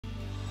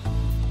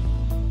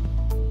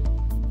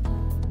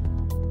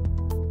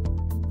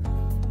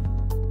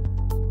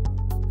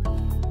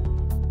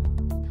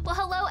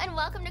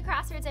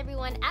Crossroads,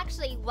 everyone.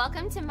 Actually,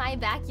 welcome to my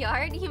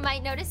backyard. You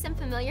might notice some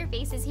familiar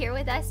faces here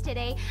with us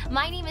today.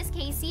 My name is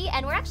Casey,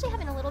 and we're actually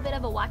having a little bit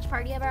of a watch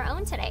party of our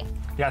own today.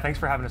 Yeah, thanks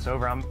for having us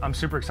over. I'm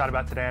super excited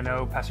about today. I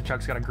know Pastor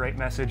Chuck's got a great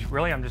message.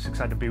 Really, I'm just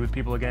excited to be with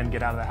people again,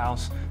 get out of the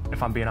house.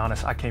 If I'm being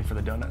honest, I came for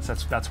the donuts.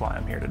 That's why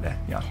I'm here today.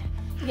 Yeah.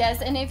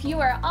 Yes, and if you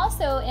are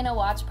also in a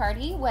watch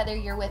party, whether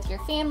you're with your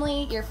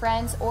family, your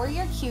friends, or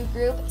your Q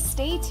group,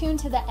 stay tuned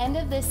to the end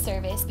of this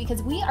service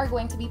because we are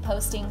going to be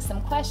posting some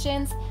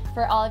questions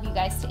for all of you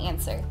guys to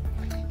answer.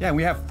 Yeah,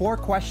 we have 4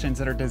 questions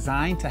that are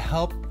designed to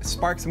help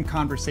spark some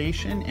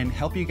conversation and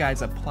help you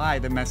guys apply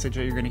the message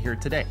that you're going to hear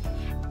today.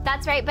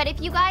 That's right, but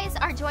if you guys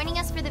are joining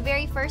us for the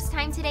very first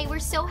time today, we're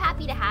so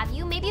happy to have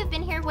you. Maybe you've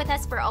been here with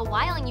us for a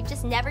while and you've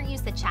just never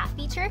used the chat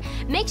feature.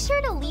 Make sure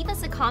to leave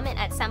us a comment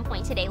at some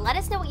point today. Let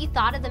us know what you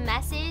thought of the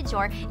message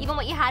or even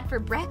what you had for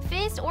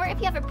breakfast, or if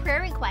you have a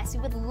prayer request,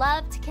 we would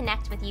love to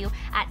connect with you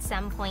at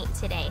some point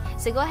today.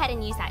 So go ahead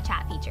and use that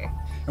chat feature.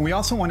 And we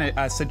also want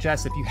to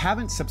suggest, if you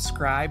haven't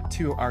subscribed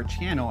to our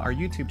channel, our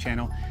YouTube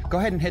channel, go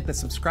ahead and hit the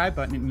subscribe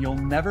button and you'll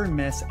never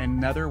miss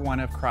another one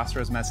of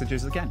Crossroads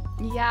messages again.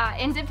 Yeah,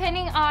 and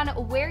depending on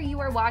where you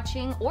are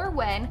watching or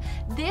when,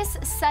 this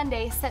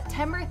Sunday,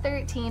 September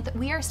 13th,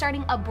 we are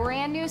starting a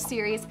brand new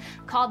series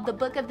called The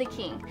Book of the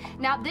King.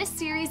 Now, this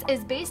series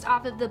is based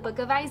off of the book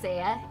of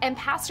Isaiah, and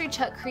Pastor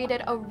Chuck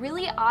created a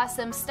really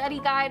awesome study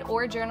guide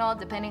or journal,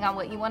 depending on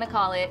what you want to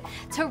call it,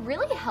 to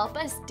really help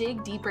us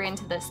dig deeper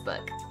into this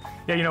book.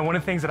 Yeah, you know, one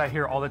of the things that I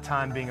hear all the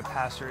time being a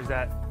pastor is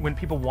that when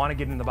people want to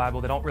get into the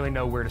Bible, they don't really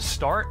know where to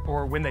start,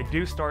 or when they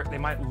do start, they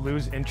might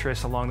lose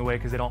interest along the way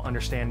because they don't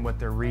understand what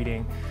they're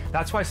reading.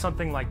 That's why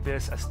something like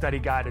this, a study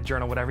guide, a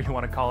journal, whatever you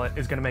want to call it,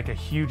 is going to make a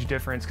huge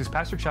difference, because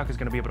Pastor Chuck is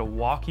going to be able to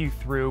walk you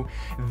through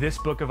this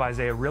book of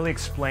Isaiah, really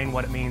explain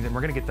what it means, and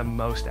we're going to get the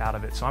most out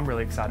of it. So I'm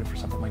really excited for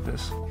something like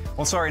this.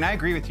 Well, sorry, and I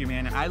agree with you,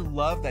 man. I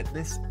love that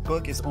this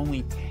book is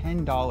only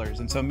 $10.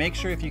 And so make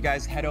sure if you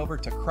guys head over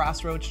to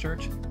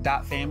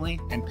crossroadschurch.family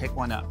and pick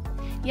one up.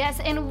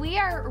 Yes, and we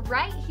are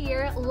right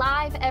here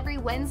live every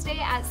Wednesday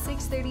at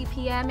 6:30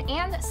 p.m.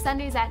 and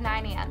Sundays at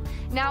 9 a.m.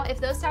 Now, if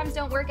those times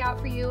don't work out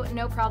for you,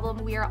 no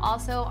problem. We are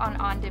also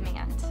on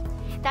demand.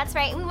 That's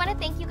right, and we want to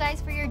thank you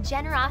guys for your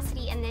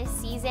generosity in this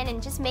season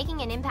and just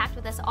making an impact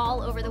with us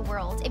all over the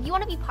world. If you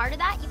want to be part of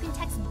that, you can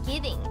text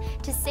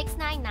GIVING to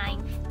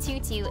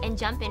 69922 and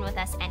jump in with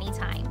us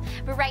anytime.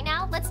 But right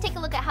now, let's take a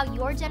look at how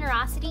your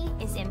generosity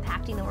is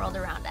impacting the world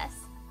around us.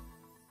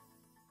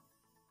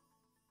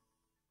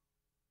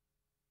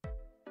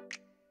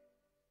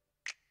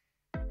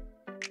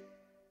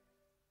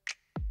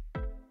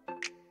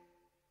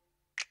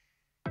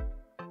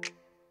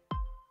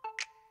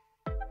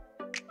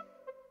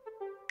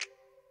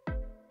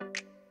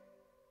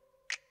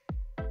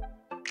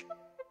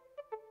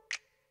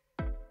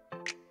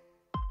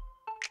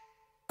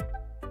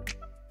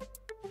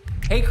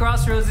 Hey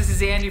Crossroads, this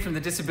is Andy from the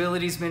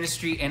Disabilities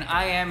Ministry, and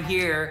I am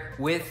here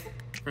with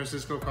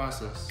Francisco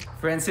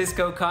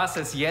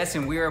Casas, yes,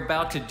 and we are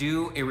about to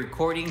do a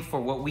recording for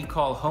what we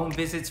call home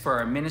visits for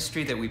our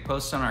ministry that we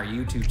post on our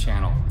YouTube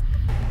channel.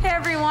 Hey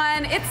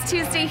everyone, it's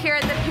Tuesday here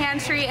at the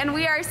pantry and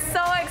we are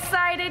so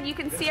excited. You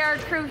can see our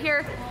crew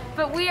here,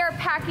 but we are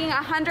packing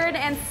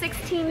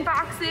 116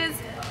 boxes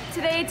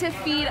today to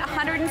feed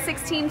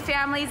 116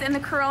 families in the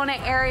Corona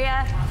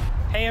area.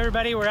 Hey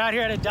everybody, we're out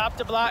here at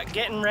Adopt-A-Block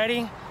getting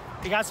ready.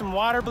 We got some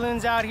water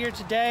balloons out here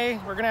today.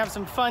 We're gonna have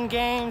some fun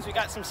games. We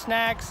got some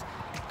snacks.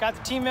 Got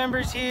the team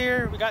members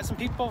here. We got some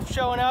people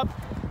showing up.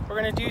 We're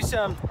gonna do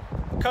some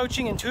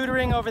coaching and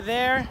tutoring over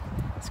there.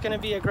 It's gonna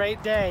be a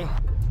great day.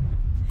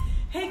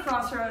 Hey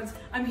Crossroads,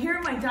 I'm here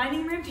at my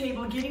dining room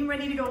table getting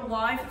ready to go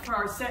live for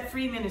our Set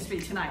Free ministry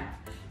tonight.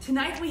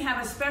 Tonight we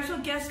have a special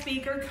guest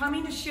speaker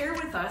coming to share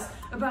with us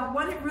about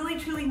what it really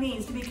truly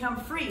means to become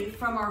free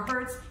from our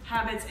hurts,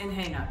 habits, and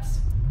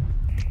hang-ups.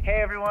 Hey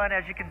everyone,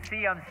 as you can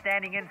see, I'm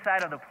standing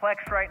inside of the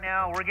Plex right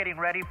now. We're getting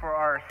ready for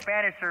our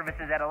Spanish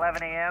services at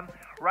 11 a.m.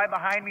 Right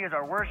behind me is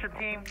our worship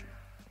team.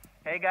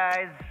 Hey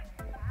guys.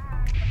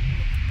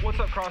 What's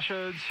up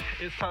Crossroads?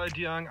 It's Tyler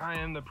DeYoung. I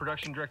am the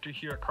production director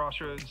here at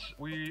Crossroads.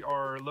 We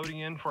are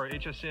loading in for our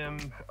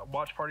HSM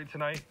watch party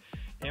tonight,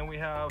 and we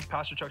have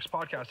Pastor Chuck's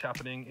podcast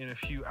happening in a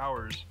few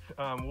hours.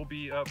 We'll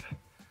be up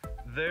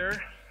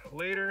there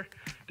later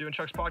doing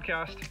Chuck's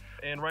podcast,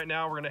 and right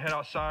now we're gonna head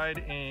outside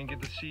and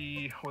get to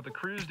see what the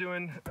crew's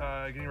doing,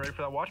 getting ready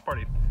for that watch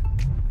party.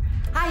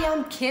 Hi,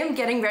 I'm Kim,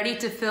 getting ready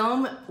to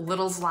film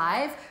Littles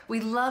Live. We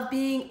love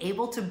being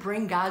able to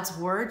bring God's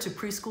word to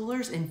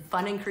preschoolers in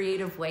fun and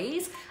creative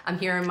ways. I'm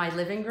here in my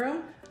living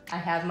room. I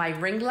have my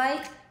ring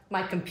light,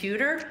 my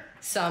computer,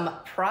 some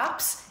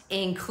props,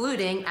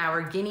 including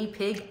our guinea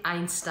pig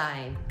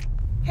Einstein.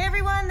 Hey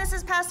everyone, this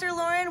is Pastor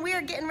Lauren. We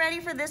are getting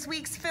ready for this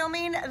week's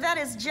filming. That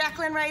is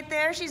Jacqueline right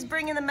there. She's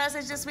bringing the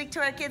message this week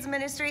to our kids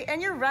ministry,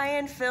 and you're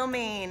Ryan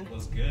filming.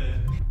 That's good.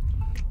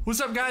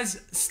 What's up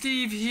guys,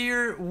 Steve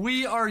here.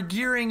 We are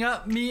gearing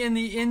up. Me and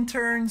the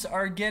interns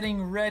are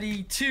getting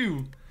ready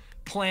to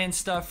plan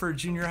stuff for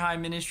junior high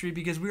ministry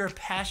because we are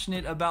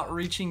passionate about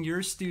reaching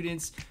your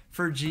students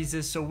for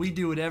Jesus, so we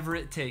do whatever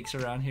it takes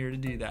around here to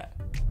do that.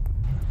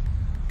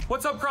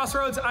 What's up,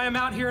 Crossroads? I am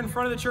out here in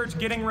front of the church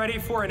getting ready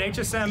for an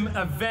HSM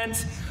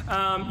event.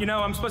 You know,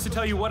 I'm supposed to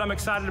tell you what I'm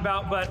excited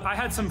about, but I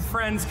had some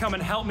friends come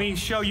and help me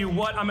show you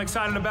what I'm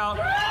excited about.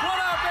 What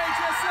up,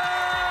 HSM?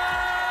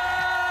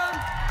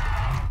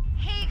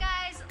 Hey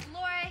guys,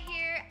 Laura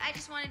here. I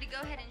just wanted to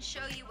go ahead and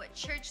show you what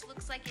church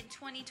looks like in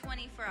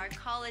 2020 for our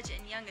college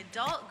and young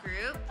adult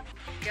group.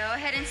 Go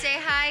ahead and say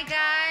hi,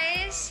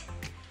 guys.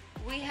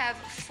 We have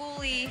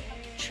fully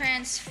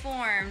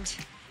transformed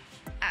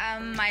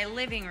my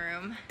living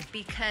room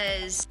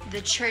because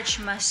the church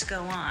must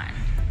go on.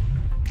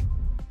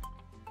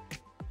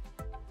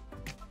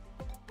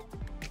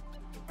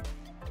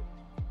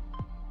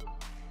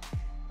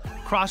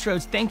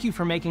 Crossroads, thank you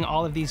for making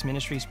all of these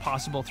ministries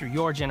possible through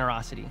your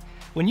generosity.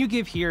 When you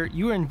give here,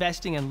 you are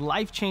investing in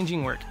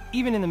life-changing work,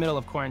 even in the middle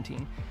of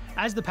quarantine.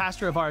 As the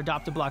pastor of our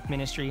Adopt a Block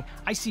ministry,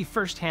 I see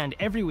firsthand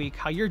every week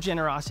how your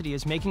generosity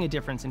is making a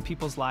difference in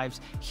people's lives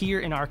here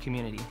in our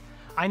community.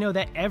 I know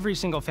that every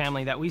single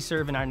family that we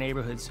serve in our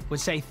neighborhoods would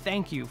say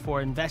thank you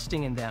for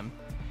investing in them.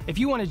 If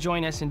you want to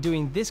join us in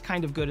doing this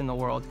kind of good in the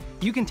world,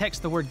 you can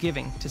text the word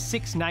giving to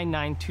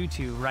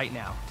 69922 right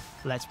now.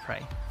 Let's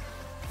pray.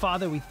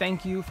 Father, we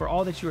thank you for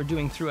all that you are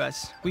doing through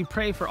us. We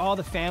pray for all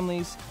the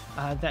families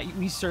that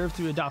we serve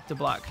through Adopt a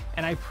Block.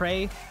 And I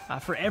pray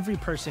for every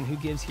person who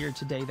gives here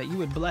today that you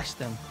would bless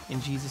them in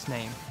Jesus'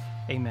 name.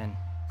 Amen.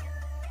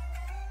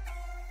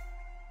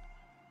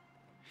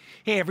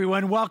 Hey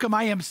everyone, welcome.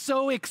 I am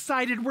so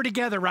excited we're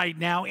together right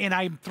now, and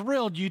I'm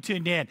thrilled you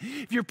tuned in.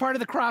 If you're part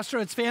of the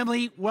Crossroads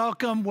family,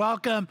 welcome,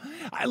 welcome.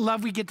 I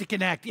love we get to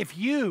connect. If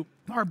you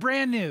are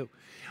brand new,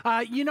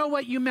 you know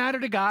what? You matter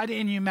to God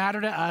and you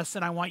matter to us,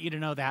 and I want you to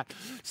know that.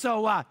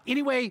 So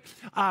anyway,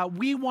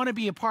 we want to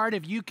be a part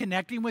of you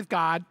connecting with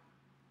God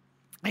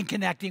and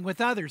connecting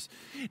with others.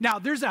 Now,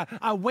 there's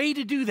a way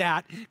to do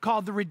that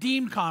called the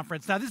Redeemed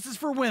Conference. Now, this is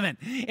for women.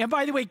 And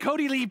by the way,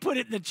 Cody Lee put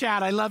it in the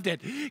chat. I loved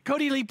it.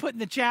 Cody Lee put in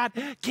the chat,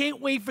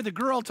 can't wait for the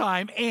girl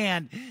time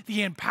and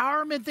the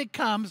empowerment that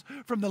comes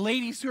from the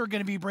ladies who are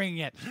going to be bringing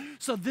it.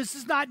 So this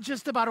is not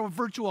just about a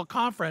virtual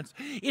conference.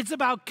 It's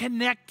about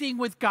connecting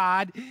with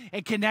God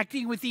and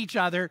connecting with each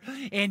other,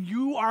 and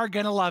you are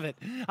going to love it.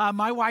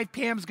 My wife,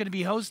 Pam's going to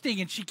be hosting,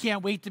 and she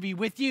can't wait to be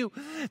with you.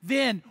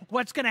 Then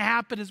what's going to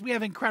happen is we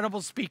have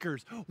incredible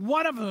speakers,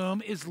 one of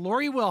whom is Jud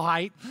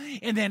Wilhite.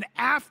 And then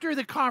after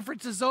the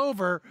conference is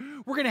over,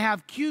 we're going to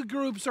have Q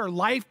groups or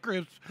life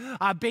groups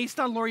based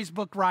on Lori's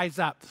book, Rise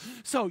Up.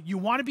 So you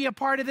want to be a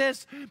part of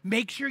this?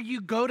 Make sure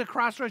you go to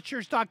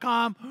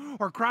crossroadschurch.com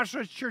or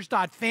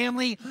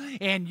crossroadschurch.family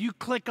and you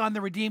click on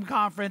the Redeem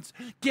Conference,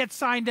 get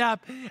signed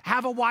up,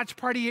 have a watch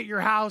party at your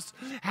house,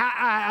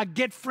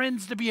 get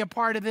friends to be a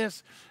part of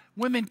this.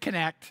 Women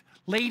connect,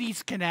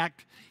 ladies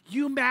connect.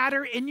 You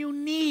matter, and you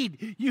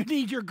need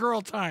your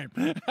girl time.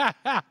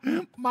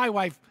 My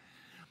wife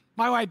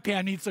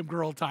Pam needs some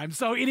girl time.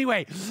 So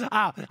anyway,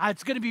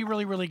 it's going to be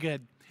really, really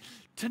good.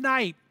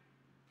 Tonight,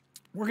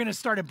 we're going to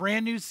start a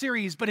brand new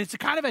series, but it's a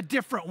kind of a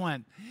different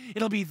one.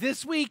 It'll be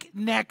this week,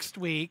 next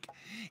week,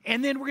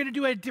 and then we're going to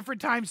do it at different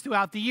times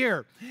throughout the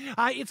year.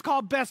 It's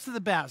called Best of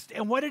the Best,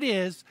 and what it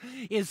is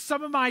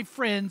some of my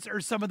friends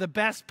are some of the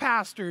best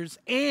pastors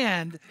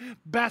and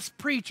best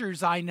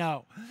preachers I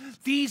know.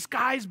 These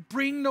guys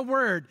bring the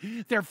word.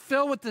 They're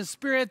filled with the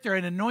Spirit. They're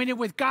anointed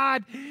with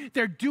God.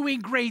 They're doing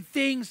great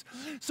things.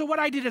 So what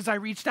I did is I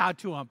reached out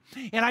to them,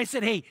 and I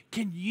said, hey,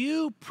 can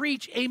you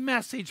preach a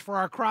message for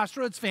our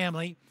Crossroads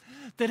family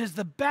that is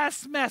the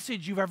best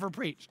message you've ever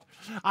preached?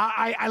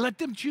 I let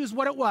them choose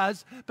what it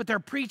was, but they're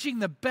preaching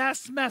the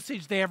best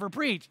message they ever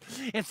preached.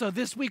 And so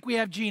this week we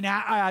have Jud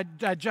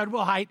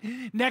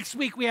Wilhite. Next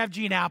week we have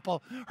Gene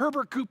Apple.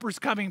 Herbert Cooper's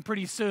coming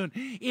pretty soon.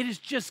 It is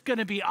just going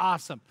to be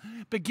awesome.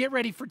 But get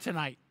ready for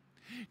tonight.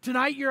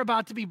 Tonight, you're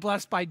about to be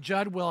blessed by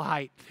Jud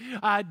Wilhite.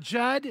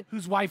 Jud,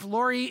 whose wife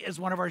Lori is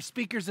one of our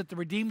speakers at the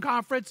Redeem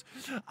Conference.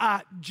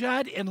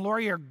 Jud and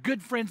Lori are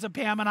good friends of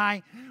Pam and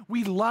I.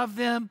 We love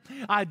them.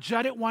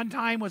 Jud at one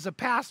time was a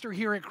pastor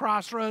here at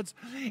Crossroads,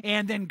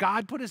 and then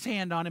God put his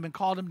hand on him and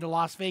called him to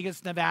Las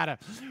Vegas, Nevada,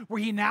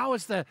 where he now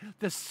is the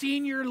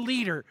senior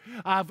leader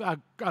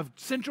of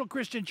Central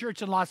Christian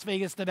Church in Las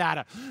Vegas,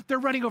 Nevada. They're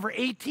running over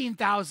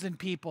 18,000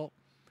 people.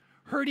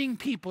 Hurting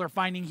people are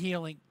finding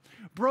healing.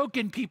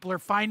 Broken people are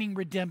finding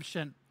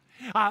redemption.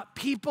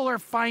 People are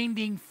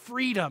finding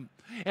freedom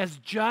as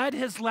Jud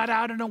has led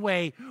out in a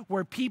way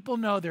where people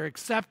know they're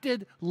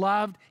accepted,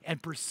 loved,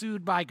 and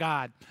pursued by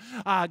God.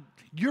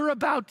 You're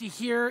about to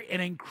hear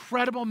an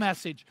incredible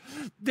message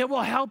that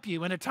will help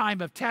you in a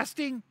time of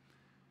testing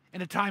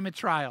and a time of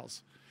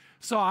trials.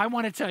 So I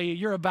want to tell you,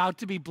 you're about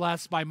to be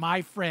blessed by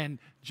my friend,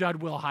 Jud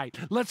Wilhite.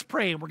 Let's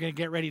pray, and we're going to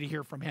get ready to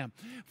hear from him.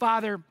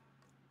 Father,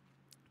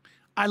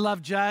 I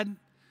love Jud.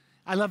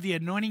 I love the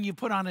anointing you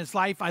put on his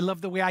life. I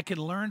love the way I can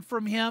learn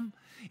from him.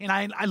 And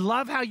I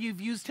love how you've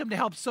used him to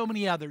help so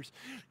many others.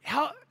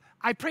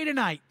 I pray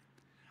tonight,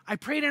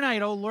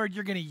 oh Lord,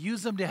 you're going to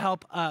use him to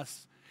help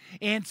us.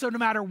 And so no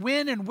matter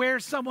when and where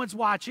someone's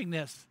watching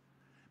this,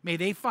 may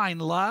they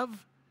find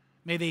love,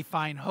 May they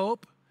find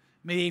hope.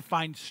 May they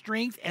find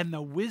strength and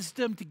the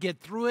wisdom to get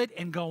through it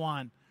and go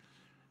on.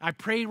 I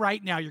pray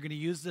right now you're going to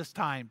use this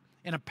time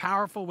in a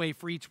powerful way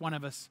for each one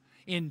of us.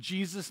 In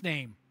Jesus'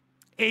 name,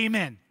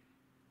 amen.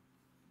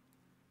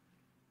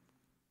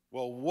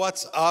 Well,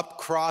 what's up,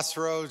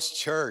 Crossroads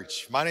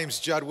Church? My name's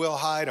Jud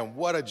Wilhite, and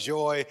what a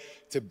joy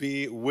to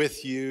be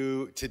with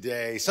you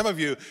today. Some of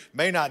you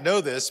may not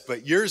know this,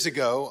 but years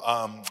ago,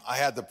 I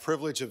had the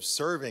privilege of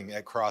serving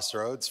at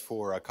Crossroads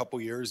for a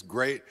couple years,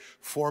 great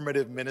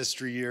formative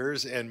ministry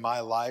years in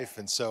my life,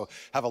 and so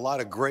have a lot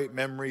of great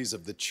memories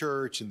of the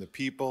church and the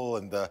people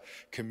and the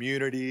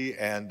community,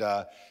 and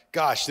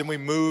gosh, then we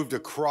moved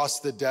across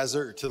the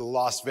desert to the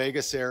Las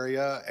Vegas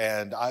area,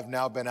 and I've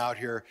now been out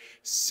here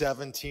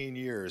 17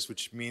 years,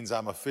 which means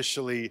I'm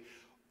officially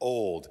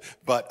old.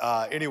 But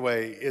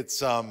anyway,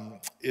 it's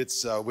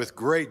with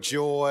great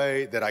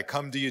joy that I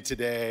come to you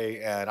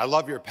today, and I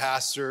love your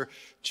pastor,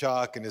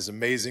 Chuck, and his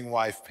amazing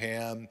wife,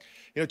 Pam.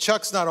 You know,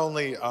 Chuck's not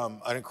only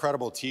an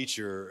incredible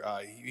teacher,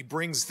 he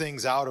brings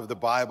things out of the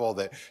Bible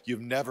that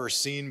you've never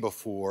seen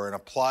before and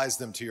applies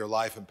them to your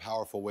life in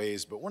powerful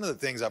ways. But one of the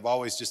things I've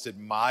always just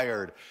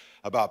admired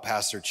about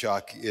Pastor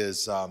Chuck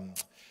is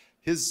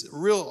his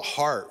real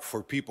heart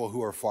for people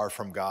who are far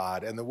from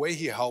God and the way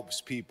he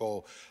helps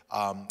people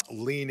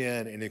lean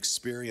in and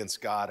experience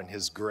God and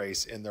his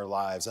grace in their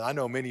lives. And I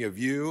know many of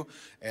you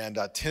and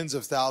tens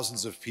of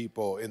thousands of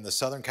people in the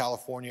Southern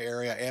California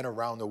area and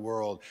around the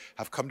world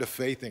have come to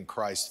faith in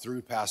Christ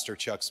through Pastor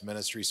Chuck's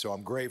ministry. So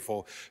I'm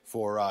grateful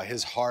for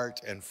his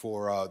heart and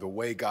for the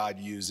way God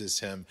uses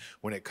him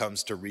when it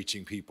comes to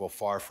reaching people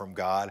far from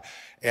God.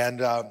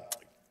 And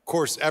of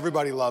course,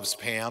 everybody loves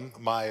Pam.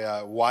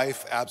 My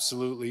wife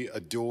absolutely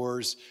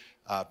adores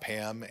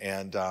Pam,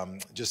 and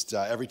just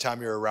every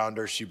time you're around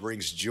her, she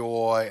brings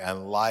joy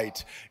and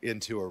light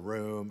into a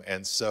room.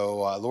 And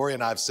so Lori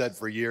and I have said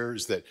for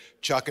years that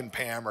Chuck and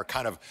Pam are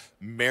kind of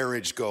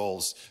marriage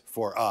goals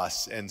for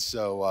us. And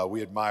so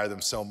we admire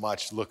them so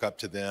much, look up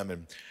to them,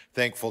 and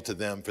thankful to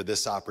them for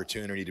this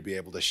opportunity to be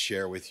able to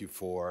share with you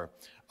for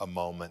a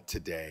moment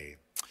today.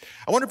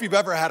 I wonder if you've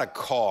ever had a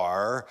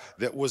car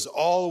that was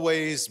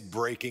always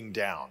breaking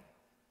down.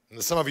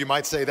 And some of you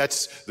might say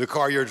that's the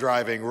car you're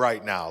driving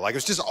right now. Like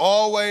it's just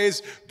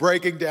always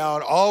breaking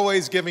down,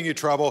 always giving you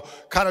trouble,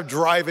 kind of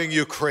driving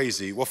you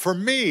crazy. Well, for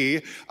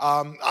me,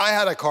 I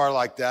had a car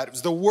like that. It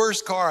was the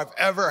worst car I've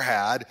ever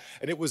had,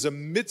 and it was a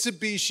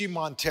Mitsubishi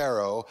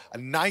Montero, a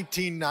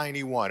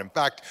 1991. In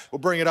fact, we'll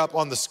bring it up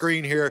on the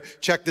screen here.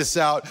 Check this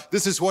out.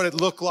 This is what it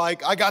looked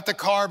like. I got the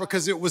car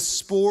because it was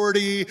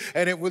sporty,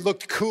 and it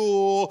looked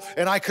cool,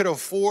 and I could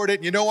afford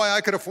it. You know why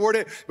I could afford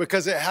it?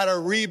 Because it had a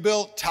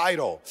rebuilt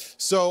title.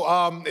 So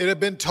it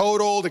had been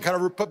totaled and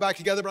kind of put back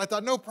together, but I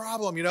thought, no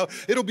problem, you know,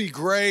 it'll be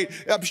great.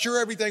 I'm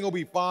sure everything will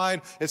be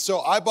fine. And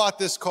so I bought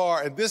this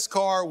car, and this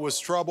car was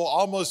trouble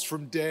almost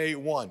from day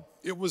one.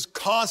 It was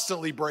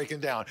constantly breaking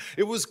down.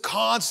 It was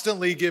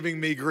constantly giving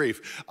me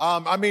grief.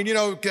 I mean, you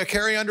know,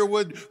 Carrie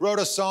Underwood wrote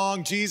a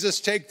song, Jesus,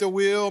 Take the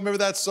Wheel. Remember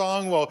that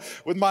song? Well,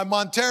 with my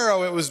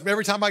Montero, it was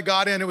every time I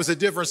got in, it was a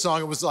different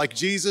song. It was like,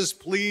 Jesus,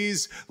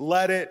 please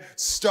let it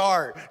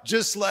start.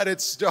 Just let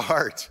it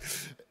start.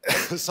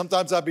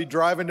 Sometimes I'd be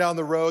driving down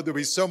the road. There'd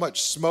be so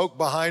much smoke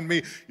behind me.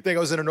 You think I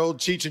was in an old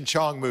Cheech and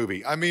Chong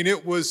movie. I mean,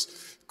 it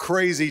was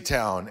crazy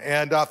town.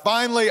 And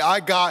finally, I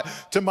got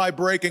to my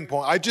breaking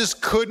point. I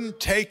just couldn't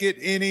take it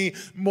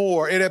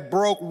anymore. It had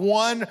broke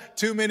one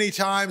too many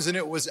times, and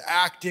it was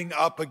acting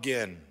up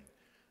again.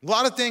 A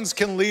lot of things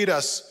can lead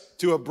us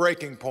to a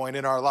breaking point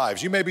in our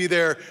lives. You may be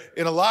there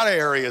in a lot of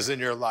areas in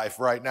your life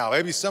right now.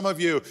 Maybe some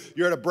of you,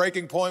 you're at a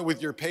breaking point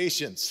with your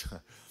patience.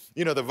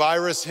 You know, the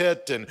virus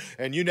hit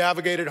and you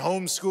navigated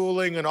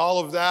homeschooling and all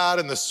of that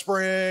in the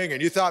spring,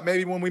 and you thought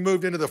maybe when we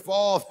moved into the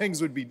fall,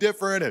 things would be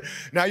different. And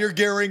now you're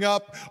gearing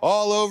up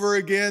all over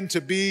again to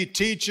be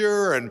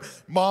teacher and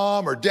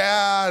mom or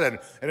dad and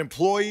an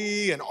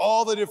employee, and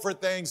all the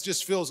different things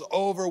just feels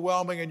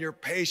overwhelming, and your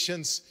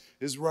patience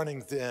is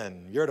running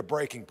thin. You're at a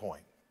breaking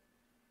point.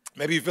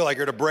 Maybe you feel like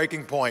you're at a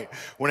breaking point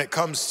when it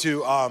comes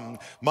to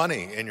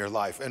money in your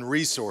life and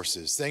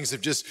resources. Things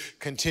have just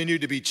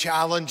continued to be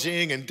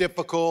challenging and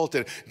difficult,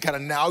 and kind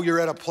of now you're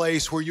at a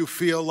place where you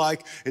feel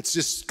like it's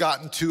just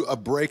gotten to a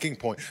breaking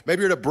point.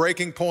 Maybe you're at a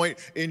breaking point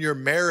in your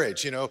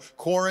marriage. You know,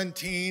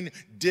 quarantine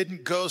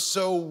didn't go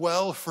so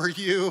well for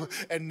you,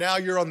 and now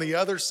you're on the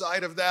other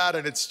side of that,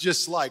 and it's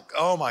just like,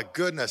 oh my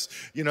goodness,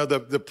 you know,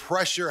 the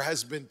pressure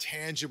has been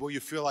tangible. You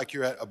feel like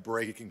you're at a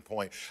breaking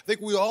point. I think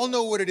we all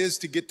know what it is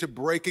to get to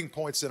breaking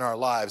points in our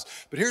lives,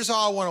 but here's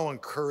how I want to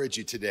encourage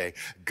you today.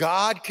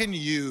 God can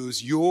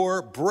use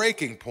your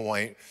breaking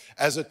point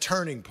as a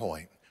turning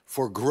point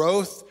for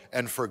growth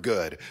and for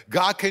good.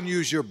 God can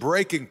use your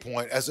breaking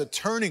point as a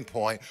turning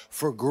point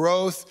for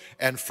growth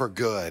and for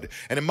good.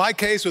 And in my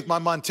case with my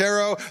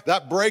Montero,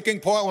 that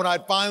breaking point when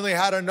I'd finally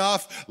had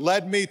enough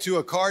led me to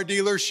a car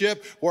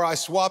dealership where I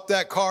swapped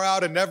that car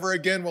out, and never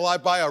again will I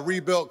buy a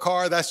rebuilt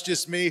car. That's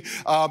just me,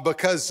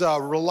 because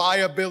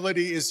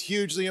reliability is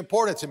hugely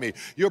important to me.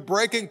 Your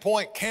breaking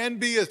point can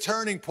be a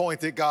turning point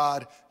that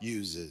God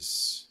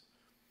uses.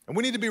 And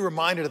we need to be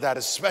reminded of that,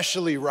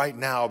 especially right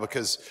now,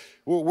 because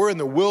we're in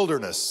the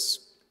wilderness,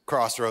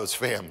 Crossroads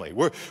family.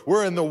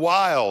 We're in the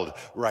wild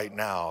right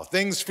now.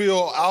 Things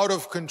feel out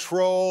of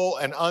control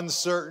and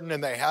uncertain,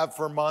 and they have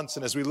for months.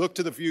 And as we look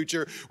to the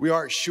future, we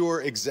aren't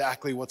sure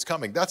exactly what's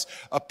coming. That's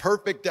a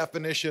perfect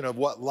definition of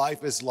what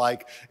life is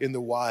like in the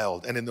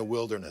wild and in the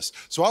wilderness.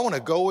 So I want to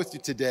go with you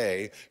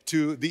today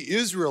to the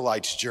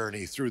Israelites'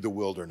 journey through the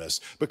wilderness,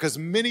 because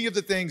many of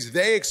the things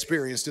they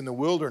experienced in the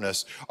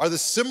wilderness are the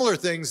similar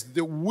things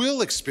that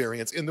we'll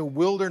experience in the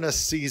wilderness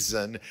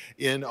season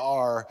in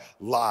our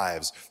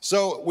lives.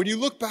 So when you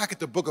look back at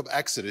the book of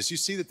Exodus, you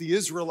see that the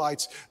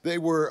Israelites, they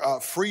were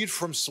freed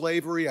from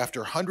slavery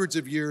after hundreds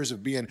of years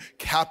of being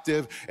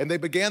captive, and they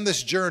began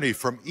this journey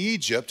from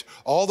Egypt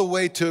all the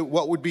way to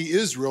what would be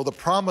Israel, the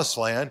promised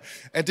land.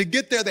 And to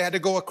get there, they had to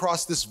go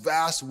across this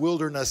vast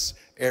wilderness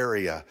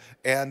area.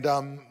 And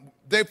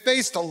they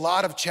faced a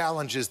lot of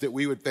challenges that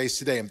we would face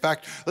today. In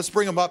fact, let's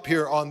bring them up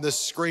here on this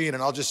screen,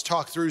 and I'll just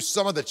talk through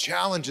some of the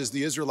challenges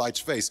the Israelites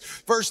faced.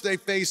 First, they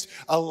faced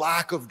a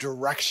lack of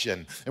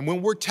direction. And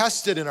when we're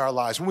tested in our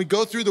lives, when we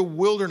go through the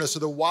wilderness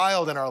or the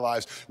wild in our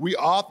lives, we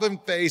often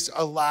face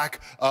a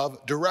lack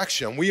of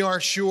direction. We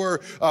aren't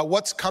sure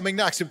what's coming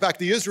next. In fact,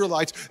 the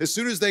Israelites, as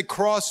soon as they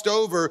crossed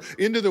over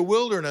into the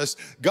wilderness,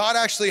 God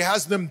actually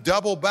has them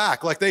double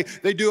back. Like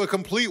they do a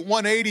complete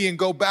 180 and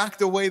go back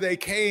the way they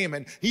came.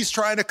 And he's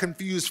trying to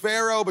confuse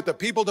Pharaoh, but the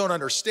people don't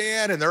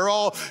understand, and they're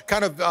all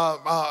kind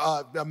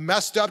of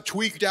messed up,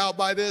 tweaked out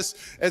by this.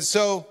 And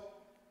so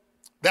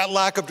that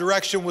lack of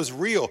direction was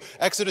real.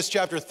 Exodus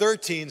chapter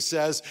 13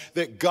 says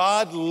that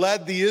God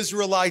led the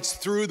Israelites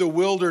through the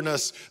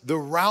wilderness the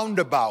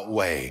roundabout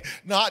way,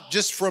 not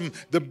just from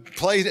the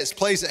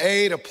place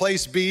A to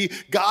place B.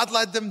 God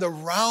led them the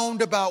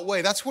roundabout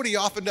way. That's what he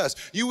often does.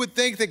 You would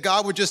think that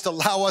God would just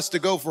allow us to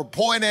go from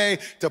point A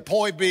to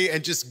point B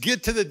and just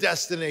get to the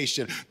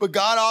destination. But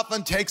God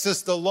often takes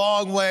us the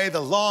long way, the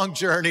long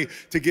journey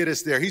to get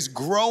us there. He's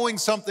growing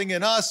something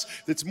in us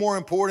that's more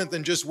important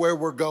than just where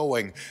we're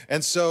going.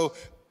 And so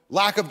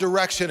lack of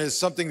direction is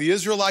something the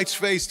Israelites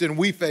faced and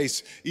we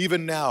face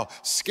even now.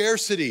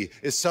 Scarcity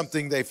is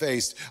something they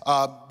faced.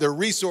 Their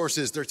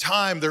resources, their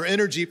time, their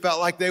energy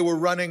felt like they were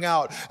running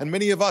out. And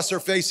many of us are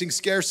facing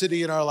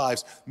scarcity in our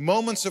lives.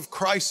 Moments of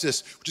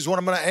crisis, which is what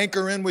I'm going to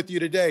anchor in with you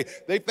today.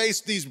 They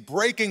faced these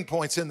breaking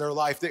points in their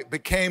life that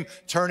became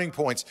turning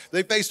points.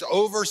 They faced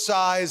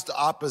oversized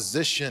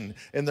opposition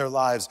in their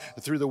lives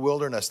through the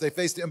wilderness. They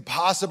faced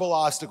impossible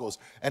obstacles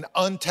and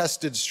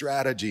untested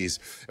strategies.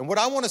 And what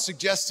I want to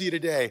suggest to you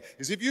today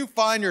is if you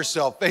find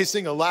yourself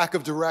facing a lack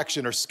of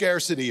direction or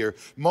scarcity or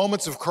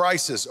moments of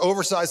crisis,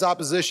 oversized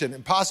opposition,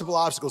 impossible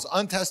obstacles,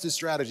 untested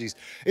strategies,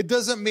 it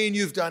doesn't mean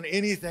you've done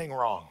anything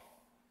wrong.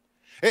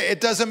 It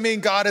doesn't mean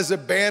God has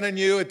abandoned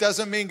you. It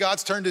doesn't mean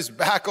God's turned his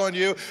back on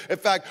you. In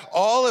fact,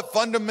 all it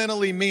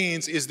fundamentally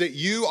means is that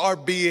you are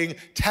being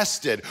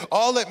tested.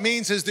 All it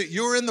means is that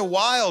you're in the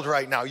wild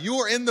right now. You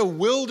are in the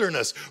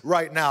wilderness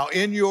right now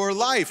in your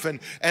life.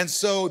 And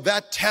so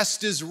that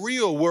test is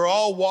real. We're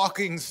all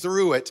walking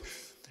through it.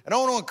 And I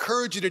want to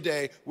encourage you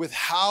today with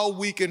how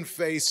we can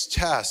face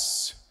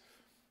tests,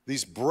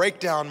 these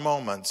breakdown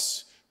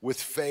moments, with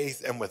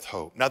faith and with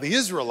hope. Now, the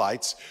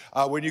Israelites,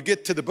 when you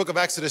get to the book of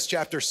Exodus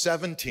chapter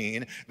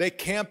 17, they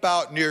camp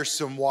out near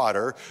some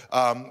water.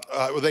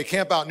 They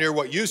camp out near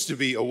what used to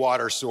be a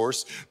water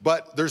source,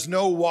 but there's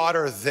no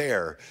water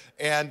there.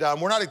 And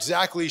we're not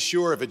exactly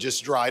sure if it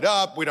just dried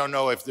up. We don't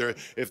know if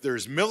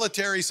there's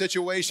military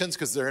situations,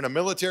 because they're in a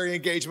military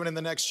engagement in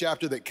the next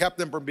chapter that kept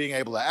them from being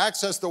able to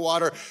access the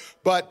water.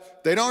 But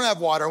they don't have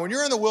water. When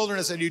you're in the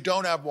wilderness and you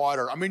don't have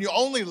water, I mean, you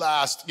only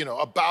last,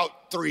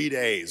 about 3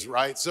 days,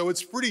 right? So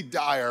it's pretty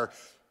dire,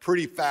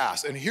 pretty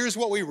fast. And here's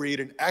what we read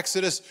in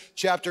Exodus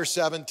chapter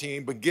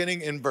 17,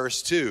 beginning in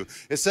verse 2.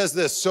 It says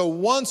this: "So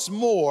once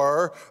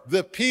more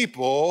the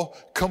people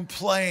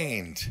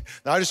complained."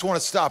 Now I just want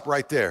to stop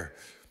right there.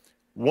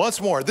 Once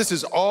more, this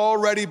has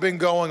already been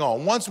going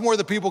on. Once more,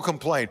 the people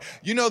complained.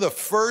 You know, the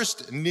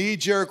first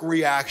knee-jerk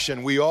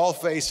reaction we all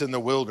face in the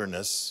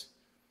wilderness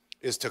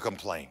is to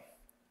complain.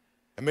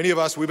 And many of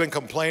us, we've been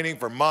complaining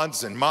for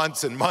months and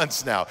months and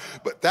months now.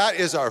 But that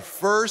is our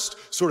first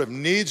sort of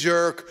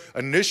knee-jerk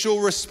initial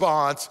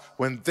response.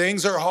 When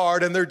things are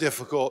hard and they're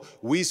difficult,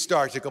 we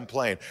start to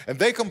complain. And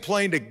they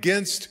complained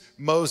against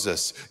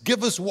Moses.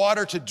 "Give us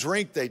water to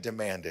drink," they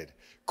demanded.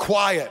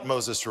 "Quiet,"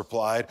 Moses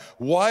replied.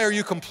 "Why are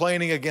you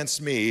complaining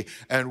against me?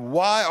 And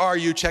why are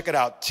you, check it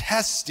out,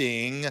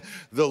 testing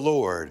the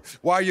Lord?"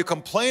 Why are you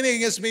complaining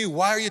against me?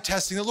 Why are you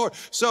testing the Lord?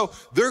 So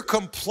they're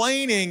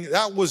complaining.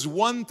 That was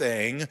one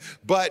thing.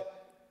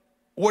 But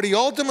what he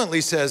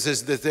ultimately says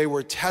is that they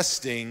were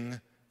testing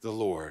the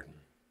Lord.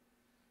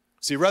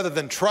 See, rather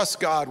than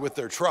trust God with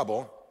their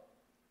trouble,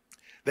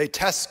 they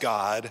test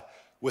God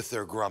with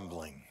their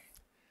grumbling.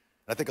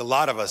 I think a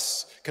lot of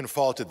us can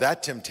fall to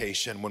that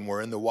temptation when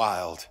we're in the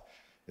wild,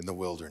 in the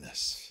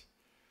wilderness.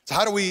 So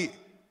how do we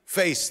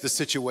face the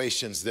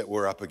situations that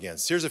we're up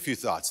against? Here's a few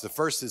thoughts. The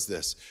first is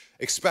this: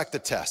 expect the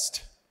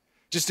test.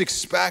 Just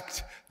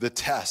expect the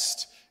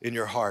test in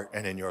your heart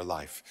and in your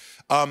life.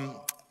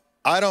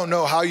 I don't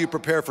know how you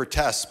prepare for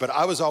tests, but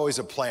I was always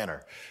a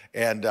planner.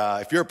 And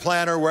if you're a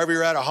planner, wherever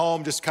you're at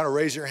home, just kind of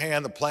raise your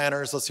hand, the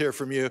planners, let's hear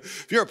from you.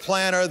 If you're a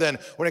planner, then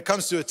when it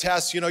comes to a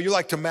test, you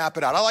like to map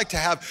it out. I like to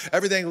have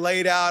everything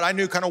laid out. I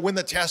knew kind of when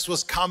the test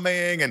was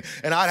coming, and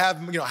I'd have,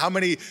 how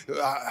many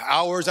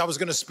hours I was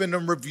going to spend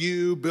on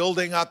review,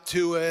 building up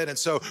to it. And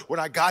so when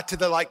I got to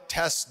the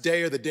test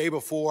day or the day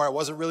before, I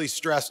wasn't really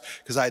stressed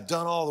because I had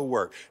done all the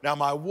work. Now,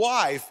 my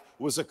wife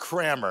was a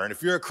crammer. And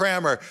if you're a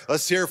crammer,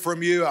 let's hear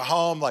from you at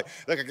home. Like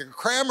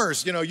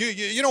crammers, you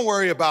don't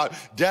worry about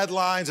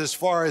deadlines as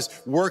far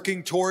as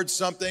working towards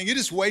something. You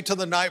just wait till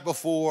the night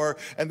before.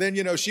 And then,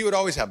 she would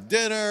always have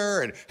dinner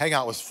and hang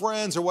out with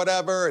friends or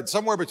whatever. And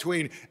somewhere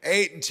between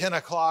 8 and 10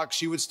 o'clock,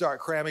 she would start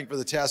cramming for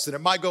the test. And it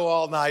might go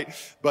all night,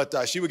 but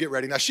she would get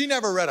ready. Now, she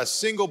never read a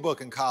single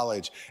book in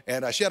college.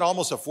 And she had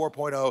almost a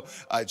 4.0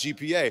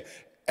 GPA.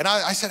 And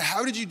I said,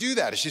 how did you do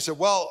that? And she said,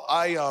 well,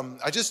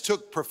 I just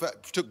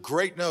took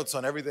great notes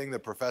on everything the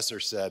professor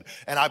said.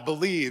 And I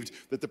believed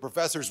that the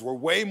professors were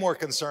way more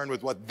concerned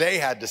with what they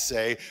had to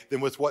say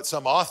than with what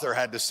some author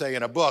had to say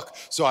in a book.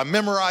 So I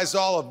memorized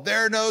all of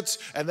their notes,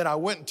 and then I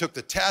went and took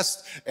the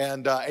test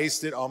and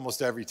aced it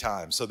almost every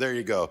time. So there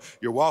you go.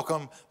 You're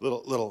welcome.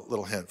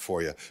 Little hint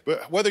for you.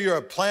 But whether you're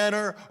a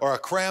planner or a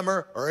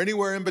crammer or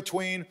anywhere in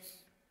between,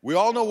 we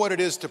all know what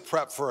it is to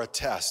prep for a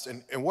test.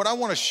 And what I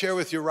want to share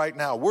with you right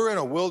now, we're in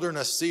a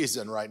wilderness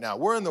season right now.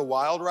 We're in the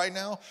wild right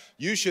now.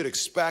 You should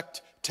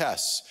expect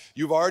tests.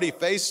 You've already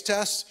faced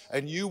tests,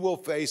 and you will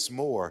face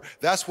more.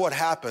 That's what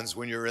happens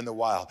when you're in the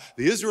wild.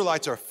 The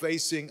Israelites are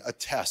facing a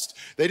test.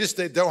 They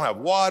don't have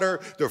water.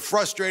 They're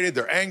frustrated.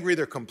 They're angry.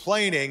 They're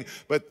complaining,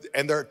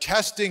 and they're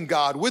testing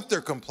God with their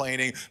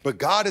complaining, but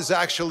God is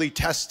actually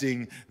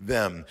testing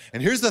them.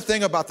 And here's the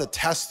thing about the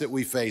tests that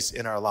we face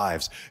in our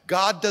lives.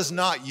 God does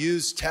not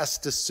use tests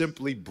to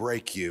simply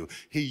break you.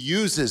 He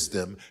uses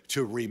them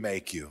to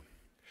remake you.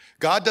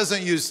 God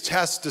doesn't use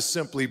tests to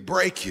simply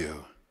break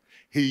you.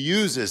 He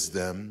uses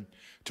them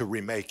to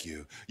remake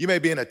you. You may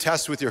be in a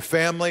test with your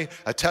family,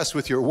 a test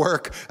with your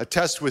work, a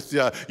test with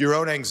your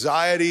own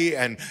anxiety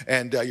and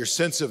your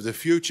sense of the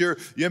future.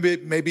 You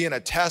may be in a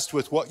test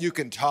with what you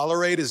can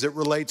tolerate as it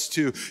relates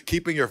to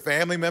keeping your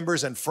family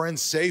members and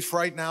friends safe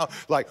right now.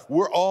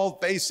 We're all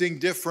facing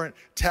different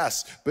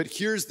tests. But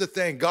here's the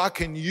thing. God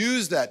can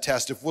use that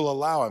test if we'll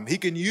allow him. He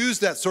can use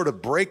that sort of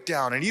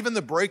breakdown and even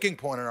the breaking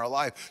point in our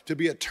life to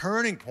be a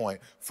turning point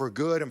for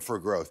good and for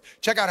growth.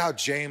 Check out how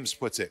James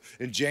puts it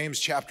in James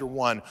chapter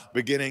 1,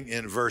 beginning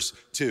in verse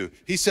 2.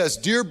 He says,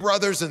 "Dear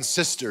brothers and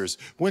sisters,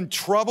 when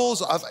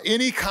troubles of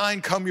any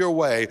kind come your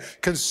way,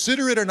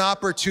 consider it an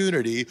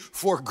opportunity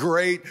for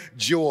great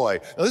joy."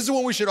 Now, this is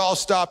when we should all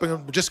stop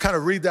and just kind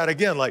of read that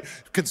again.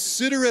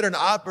 Consider it an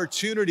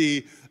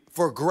opportunity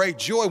for great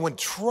joy when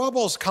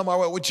troubles come our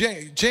way. Well,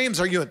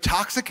 James, are you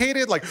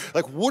intoxicated?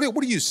 What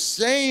are you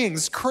saying?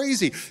 It's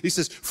crazy. He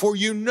says, "For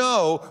you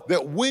know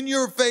that when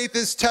your faith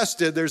is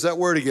tested," there's that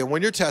word again,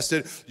 when you're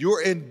tested,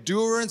 "your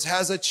endurance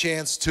has a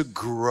chance to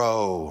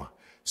grow.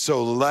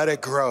 So let it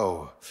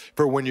grow.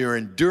 For when your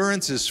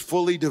endurance is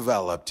fully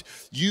developed,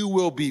 you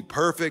will be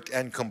perfect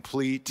and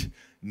complete,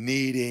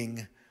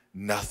 needing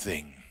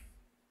nothing."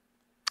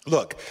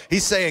 Look,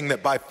 he's saying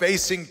that by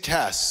facing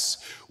tests,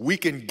 we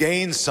can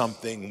gain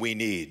something we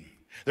need.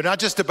 They're not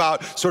just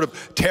about sort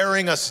of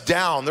tearing us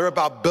down. They're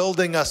about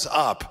building us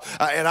up.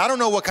 And I don't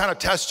know what kind of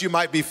test you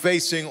might be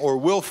facing or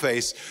will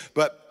face,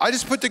 but I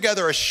just put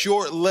together a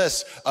short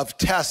list of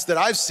tests that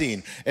I've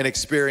seen and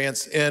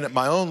experienced in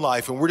my own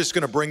life, and we're just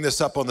going to bring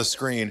this up on the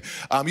screen.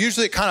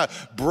 Usually it kind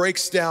of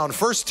breaks down.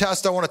 First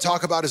test I want to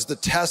talk about is the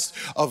test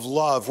of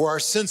love, where our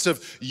sense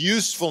of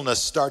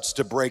usefulness starts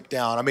to break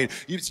down. I mean,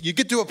 you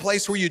get to a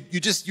place where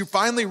you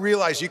finally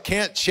realize you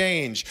can't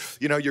change,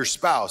 your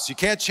spouse. You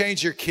can't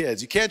change your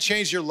kids. You can't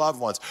change your loved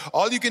ones.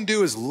 All you can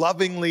do is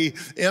lovingly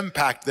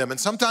impact them. And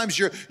sometimes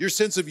your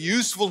sense of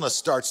usefulness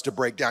starts to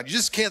break down. You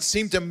just can't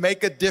seem to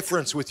make a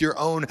difference with your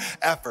own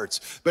efforts.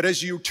 But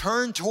as you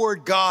turn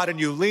toward God and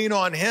you lean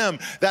on him,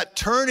 that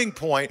turning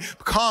point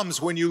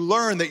comes when you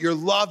learn that you're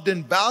loved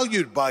and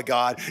valued by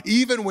God,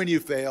 even when you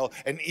fail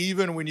and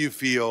even when you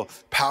feel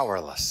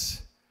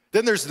powerless.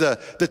 Then there's the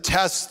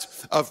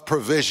test of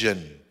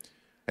provision.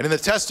 And in the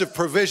test of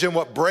provision,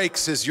 what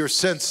breaks is your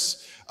sense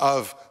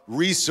of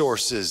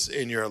resources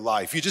in your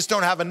life. You just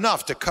don't have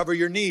enough to cover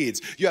your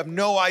needs. You have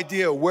no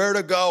idea where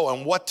to go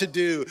and what to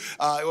do.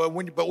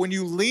 But when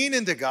you lean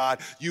into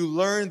God, you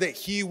learn that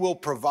he will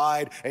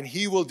provide, and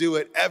he will do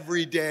it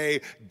every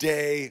day,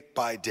 day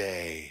by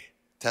day.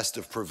 Test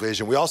of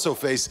provision. We also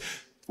face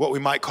what we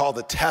might call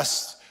the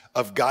test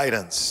of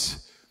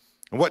guidance.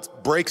 And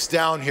what breaks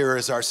down here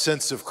is our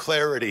sense of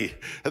clarity.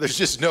 There's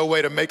just no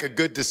way to make a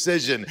good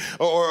decision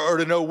or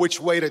to know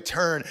which way to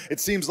turn. It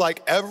seems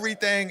like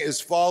everything is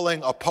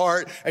falling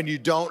apart and you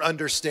don't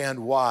understand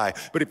why.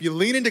 But if you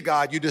lean into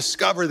God, you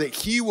discover that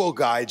he will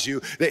guide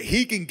you, that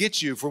he can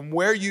get you from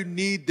where you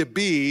need to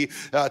be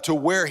to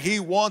where he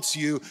wants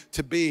you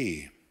to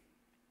be.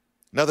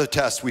 Another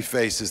test we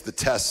face is the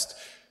test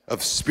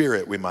of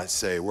spirit, we might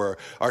say, where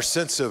our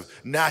sense of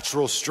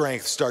natural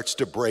strength starts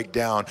to break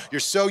down.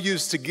 You're so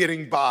used to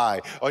getting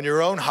by on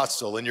your own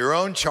hustle and your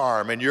own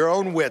charm and your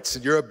own wits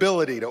and your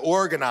ability to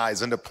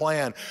organize and to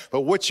plan.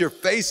 But what you're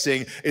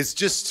facing is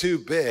just too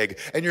big,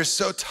 and you're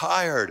so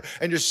tired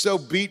and you're so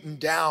beaten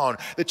down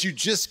that you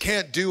just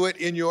can't do it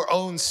in your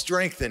own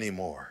strength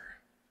anymore.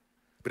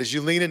 But as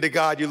you lean into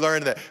God, you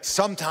learn that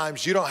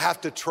sometimes you don't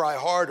have to try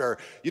harder.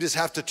 You just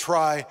have to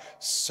try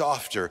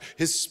softer.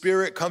 His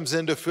Spirit comes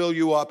in to fill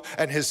you up,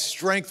 and His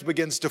strength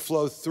begins to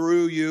flow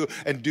through you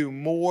and do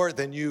more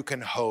than you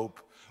can hope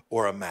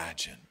or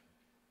imagine.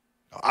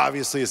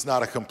 Obviously, it's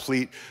not a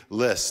complete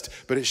list,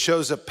 but it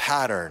shows a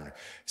pattern.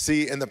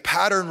 See, and the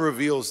pattern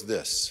reveals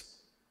this.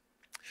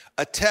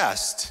 A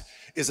test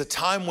is a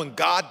time when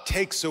God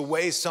takes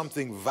away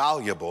something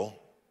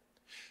valuable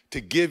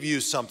to give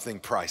you something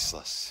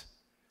priceless,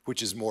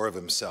 which is more of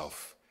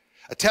Himself.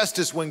 A test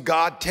is when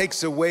God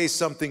takes away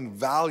something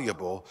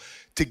valuable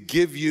to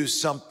give you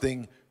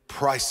something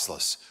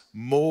priceless,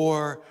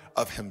 more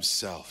of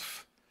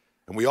Himself.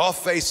 And we all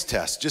face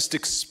tests, just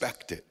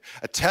expect it.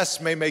 A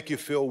test may make you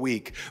feel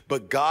weak,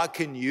 but God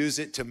can use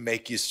it to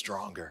make you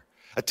stronger.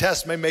 A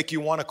test may make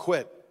you want to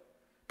quit,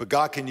 but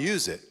God can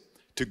use it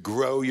to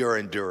grow your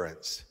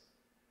endurance.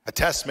 A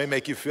test may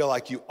make you feel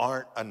like you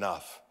aren't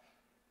enough,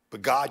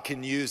 but God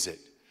can use it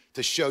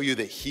to show you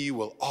that He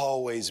will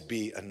always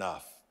be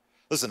enough.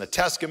 Listen, a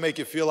test can make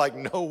you feel like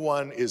no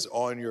one is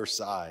on your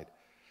side,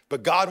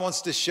 but God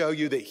wants to show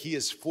you that He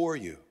is for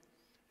you.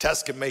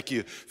 Test can make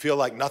you feel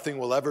like nothing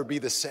will ever be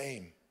the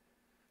same,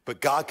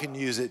 but God can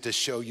use it to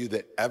show you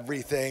that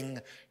everything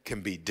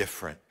can be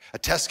different. A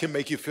test can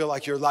make you feel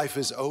like your life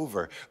is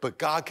over, but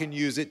God can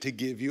use it to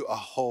give you a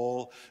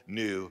whole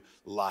new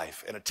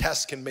life. And a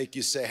test can make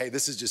you say, hey,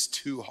 this is just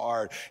too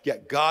hard.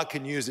 Yet God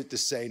can use it to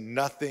say,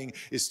 nothing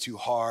is too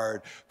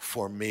hard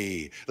for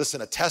me.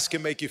 Listen, a test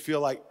can make you feel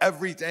like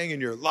everything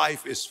in your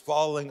life is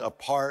falling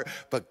apart,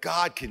 but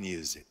God can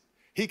use it.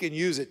 He can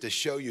use it to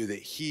show you that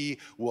He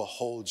will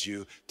hold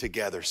you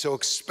together. So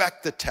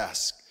expect the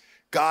test.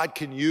 God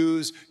can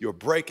use your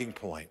breaking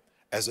point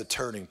as a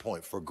turning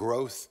point for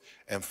growth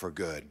and for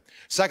good.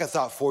 Second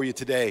thought for you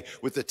today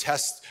with the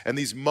tests and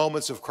these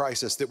moments of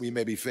crisis that we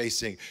may be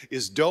facing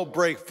is don't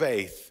break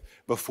faith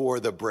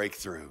before the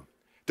breakthrough.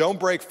 Don't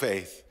break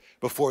faith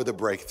before the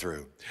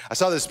breakthrough. I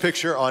saw this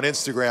picture on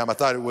Instagram. I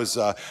thought it was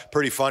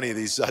pretty funny.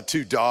 These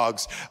two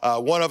dogs,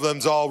 one of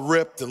them's all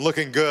ripped and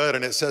looking good,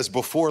 and it says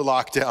before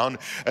lockdown,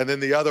 and then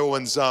the other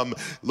one's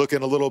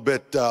looking a little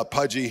bit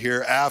pudgy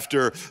here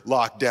after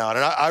lockdown.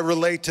 And I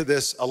relate to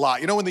this a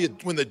lot. You know, when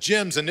the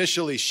gyms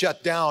initially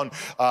shut down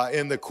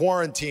in the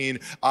quarantine,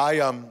 I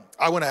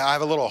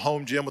have a little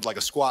home gym with like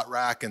a squat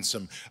rack and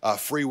some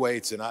free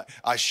weights, and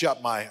I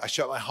shut my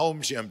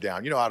home gym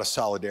down. You know, out of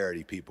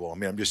solidarity, people. I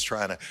mean, I'm just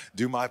trying to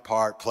do my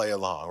part, play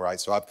along, right?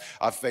 So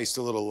I've faced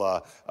a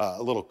little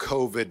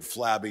COVID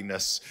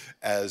flabbiness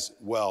as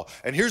well.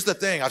 And here's the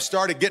thing: I've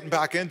started getting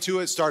back into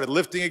it, started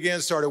lifting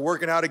again, started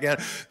working out again.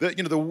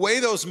 The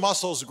way those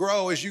muscles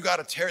grow is they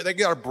got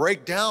to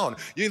break down.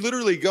 You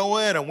literally go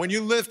in, and when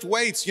you lift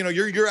weights,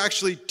 you're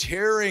actually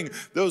tearing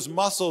those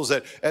muscles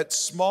at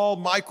small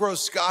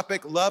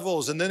microscopic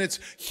levels, and then it's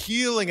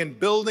healing and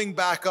building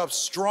back up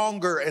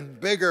stronger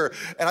and bigger.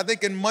 And I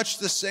think in much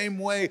the same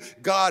way,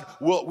 God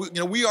will,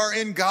 we are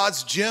in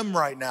God's gym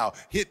right now.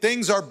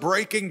 Things are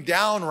breaking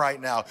down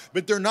right now,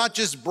 but they're not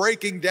just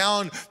breaking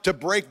down to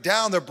break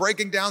down. They're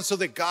breaking down so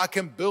that God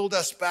can build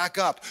us back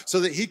up,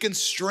 so that He can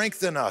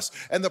strengthen us.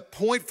 And the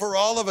point for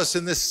all of us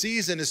in this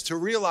season is to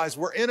realize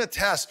we're in a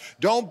test.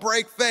 Don't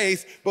break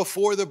faith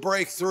before the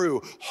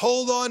breakthrough.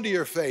 Hold on to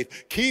your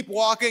faith. Keep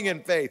walking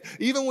in faith.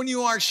 Even when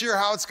you aren't sure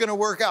how it's going to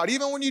work out,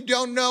 even when you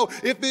don't know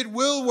if it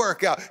will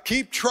work out,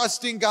 keep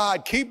trusting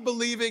God, keep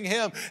believing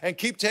Him, and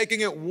keep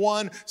taking it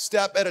one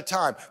step at a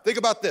time. Think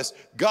about this.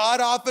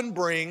 God often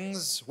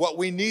brings what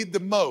we need the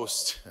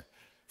most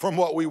from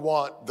what we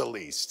want the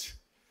least.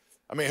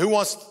 I mean, who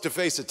wants to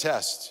face a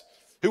test?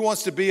 Who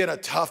wants to be in a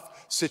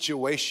tough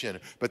situation?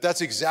 But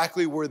that's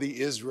exactly where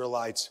the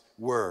Israelites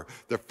were.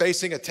 They're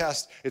facing a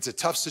test. It's a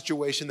tough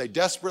situation. They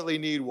desperately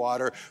need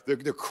water.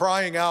 They're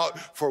crying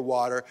out for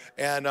water.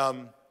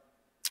 And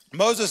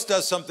Moses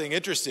does something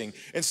interesting.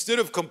 Instead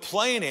of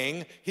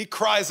complaining, he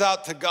cries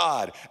out to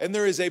God. And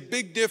there is a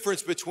big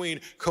difference between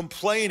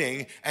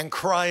complaining and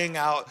crying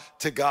out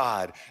to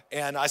God.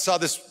 And I saw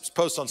this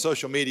post on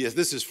social media.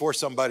 This is for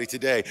somebody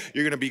today.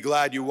 You're going to be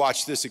glad you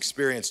watched this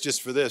experience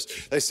just for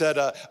this. They said,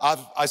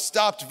 I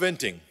stopped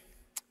venting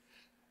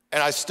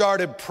and I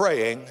started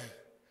praying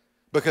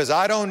because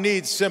I don't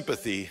need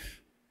sympathy.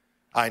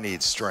 I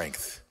need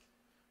strength.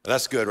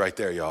 That's good right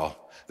there, y'all.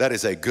 That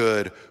is a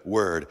good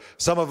word.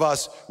 Some of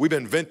us, we've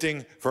been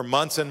venting for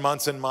months and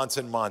months and months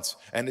and months,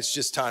 and it's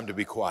just time to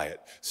be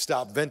quiet.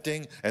 Stop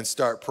venting and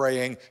start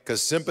praying,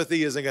 because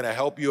sympathy isn't going to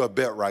help you a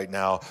bit right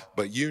now,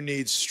 but you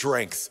need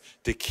strength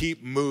to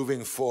keep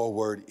moving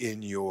forward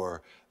in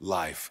your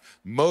life.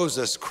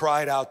 Moses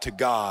cried out to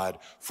God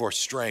for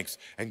strength,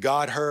 and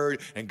God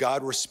heard and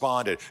God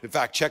responded. In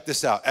fact, check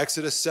this out.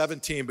 Exodus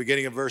 17,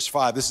 beginning in verse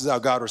 5, this is how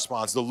God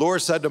responds. The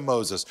Lord said to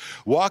Moses,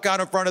 walk out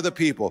in front of the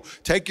people,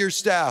 take your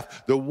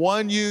staff, the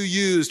one you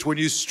used when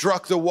you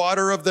struck the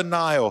water of the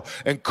Nile,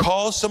 and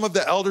call some of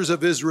the elders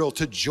of Israel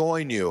to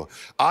join you.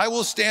 I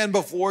will stand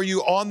before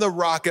you on the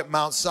rock at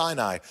Mount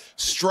Sinai.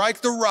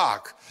 Strike the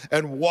rock,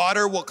 and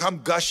water will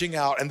come gushing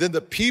out, and then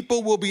the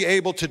people will be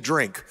able to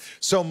drink.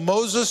 So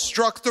Moses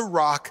struck the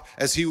rock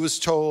as he was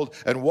told,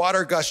 and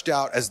water gushed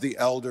out as the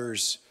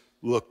elders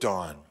looked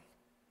on.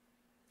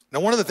 Now,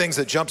 one of the things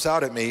that jumps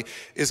out at me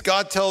is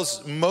God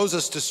tells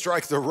Moses to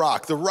strike the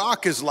rock. The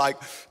rock is like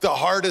the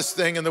hardest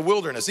thing in the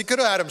wilderness. He could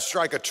have had him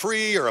strike a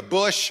tree or a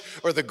bush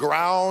or the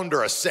ground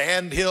or a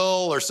sand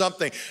hill or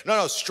something.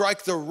 No,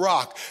 strike the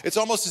rock. It's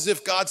almost as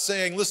if God's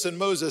saying, listen,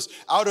 Moses,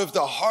 out of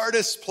the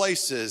hardest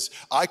places,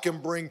 I can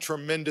bring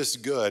tremendous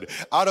good.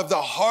 Out of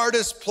the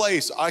hardest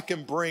place, I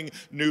can bring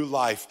new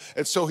life.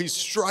 And so he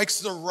strikes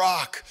the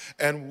rock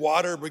and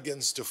water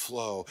begins to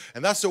flow.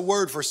 And that's a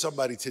word for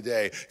somebody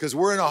today, because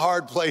we're in a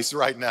hard place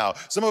right now.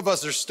 Some of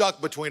us are stuck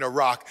between a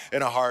rock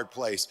and a hard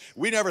place.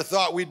 We never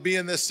thought we'd be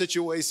in this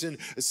situation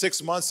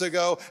 6 months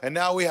ago, and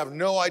now we have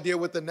no idea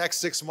what the next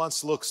 6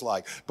 months looks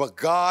like. But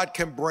God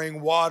can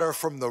bring water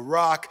from the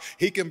rock.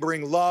 He can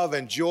bring love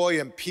and joy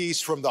and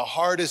peace from the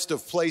hardest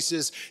of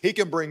places. He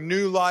can bring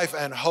new life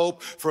and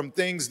hope from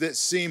things that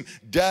seem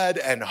dead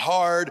and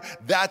hard.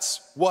 That's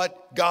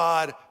what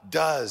God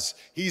does.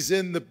 He's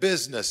in the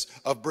business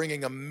of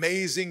bringing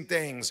amazing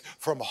things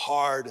from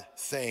hard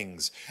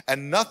things.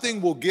 And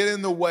nothing will get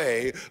in the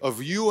way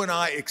of you and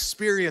I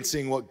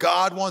experiencing what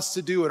God wants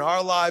to do in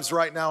our lives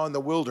right now in the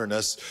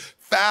wilderness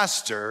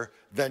faster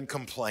than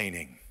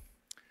complaining.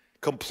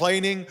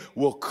 Complaining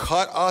will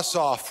cut us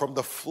off from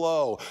the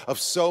flow of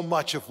so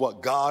much of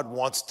what God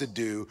wants to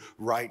do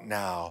right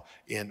now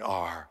in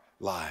our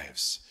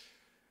lives.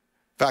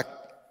 In fact,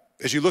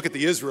 as you look at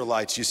the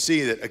Israelites, you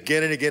see that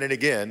again and again and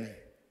again,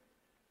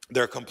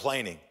 they're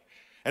complaining.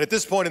 And at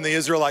this point in the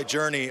Israelite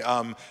journey,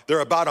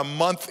 they're about a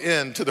month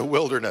into the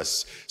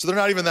wilderness. So they're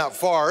not even that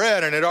far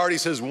in, and it already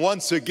says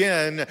once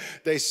again,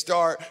 they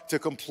start to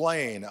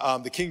complain.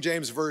 The King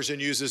James Version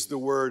uses the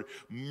word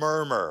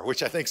murmur,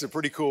 which I think is a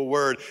pretty cool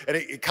word. And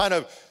it kind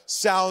of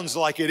sounds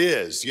like it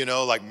is, you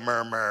know, like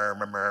murmur,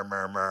 murmur,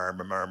 murmur,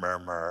 murmur,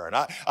 murmur. And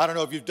I don't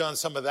know if you've done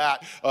some of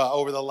that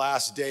over the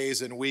last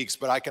days and weeks,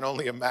 but I can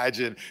only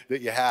imagine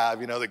that you have.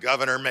 You know, the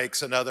governor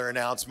makes another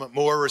announcement,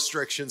 more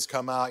restrictions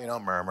come out, you know,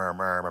 murmur,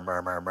 murmur,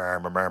 murmur.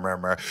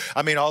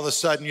 I mean, all of a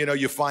sudden, you know,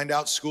 you find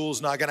out school's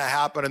not going to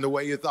happen in the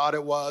way you thought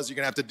it was. You're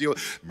going to have to deal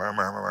with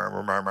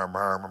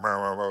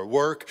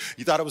work.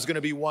 You thought it was going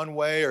to be one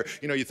way, or,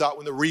 you know, you thought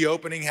when the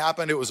reopening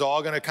happened, it was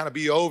all going to kind of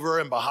be over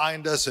and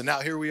behind us. And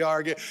now here we are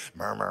again.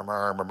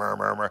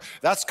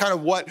 That's kind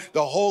of what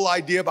the whole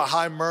idea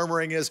behind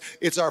murmuring is.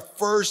 It's our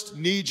first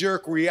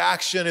knee-jerk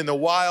reaction in the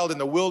wild, in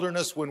the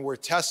wilderness, when we're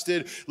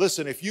tested.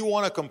 Listen, if you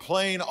want to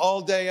complain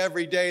all day,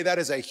 every day, that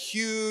is a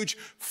huge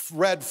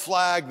red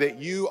flag that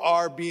you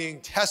are being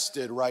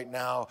tested right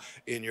now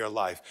in your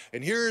life.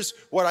 And here's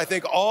what I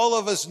think all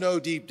of us know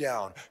deep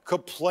down.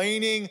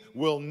 Complaining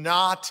will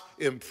not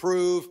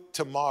improve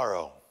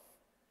tomorrow.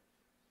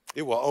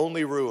 It will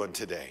only ruin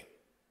today.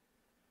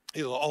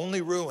 It will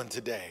only ruin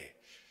today.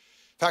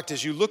 In fact,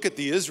 as you look at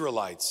the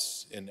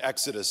Israelites in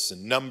Exodus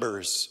and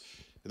Numbers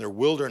in their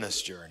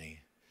wilderness journey,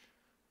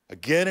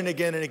 again and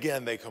again and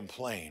again they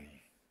complain.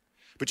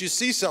 But you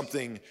see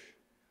something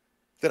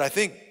that I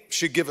think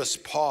should give us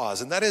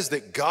pause, and that is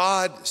that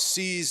God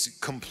sees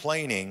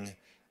complaining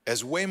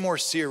as way more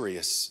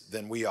serious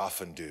than we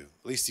often do.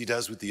 At least he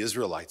does with the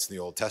Israelites in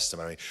the Old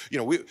Testament. I mean, you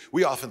know,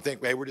 we often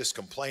think, hey, we're just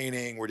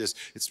complaining, we're just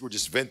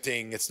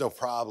venting, it's no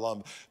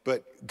problem.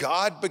 But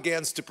God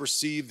begins to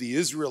perceive the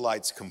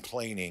Israelites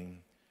complaining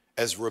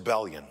as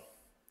rebellion,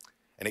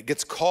 and it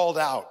gets called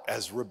out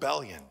as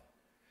rebellion.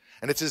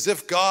 And it's as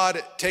if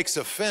God takes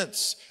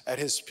offense at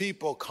his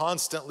people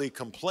constantly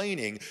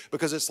complaining,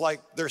 because it's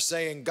like they're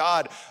saying,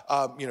 God,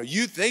 you know,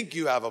 you think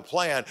you have a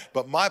plan,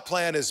 but my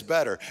plan is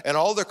better. And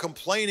all they're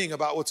complaining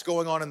about what's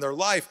going on in their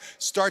life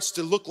starts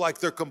to look like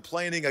they're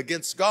complaining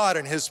against God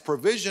and his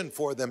provision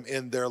for them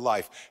in their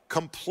life.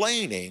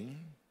 Complaining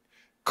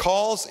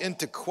calls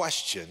into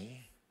question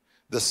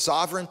the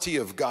sovereignty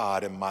of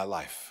God in my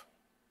life,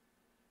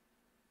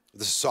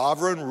 the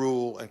sovereign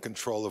rule and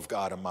control of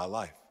God in my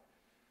life.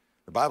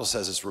 The Bible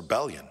says it's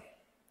rebellion.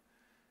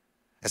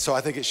 And so I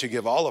think it should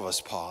give all of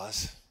us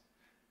pause.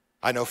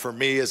 I know for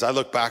me, as I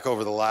look back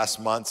over the last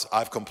months,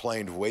 I've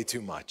complained way too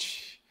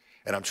much.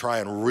 And I'm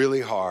trying really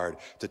hard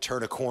to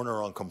turn a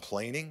corner on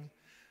complaining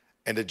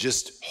and to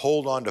just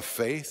hold on to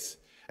faith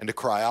and to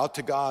cry out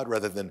to God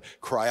rather than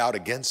cry out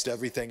against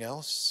everything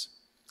else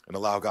and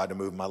allow God to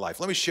move in my life.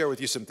 Let me share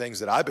with you some things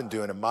that I've been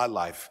doing in my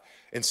life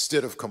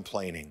instead of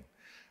complaining.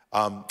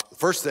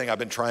 First thing I've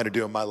been trying to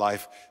do in my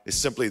life is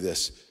simply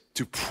this: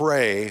 to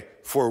pray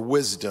for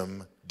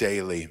wisdom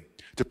daily.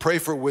 to pray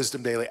for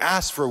wisdom daily.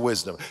 Ask for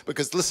wisdom.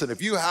 Because listen,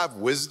 if you have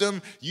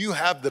wisdom, you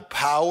have the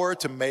power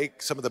to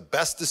make some of the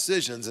best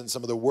decisions in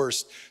some of the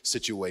worst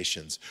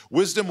situations.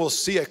 Wisdom will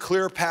see a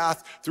clear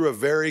path through a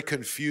very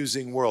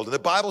confusing world. And the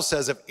Bible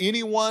says if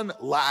anyone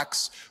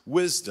lacks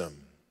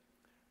wisdom,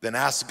 then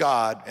ask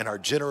God, and our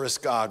generous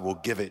God will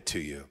give it to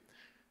you.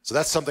 So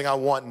that's something I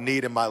want and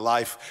need in my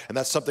life, and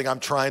that's something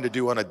I'm trying to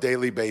do on a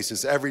daily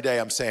basis. Every day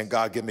I'm saying,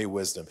 God, give me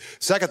wisdom.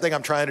 Second thing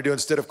I'm trying to do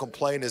instead of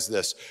complain is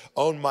this: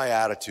 own my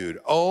attitude.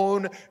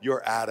 Own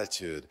your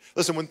attitude.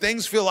 Listen, when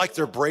things feel like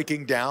they're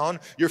breaking down,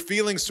 your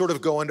feelings sort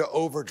of go into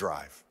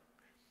overdrive.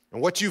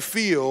 And what you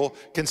feel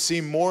can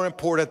seem more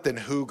important than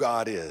who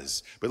God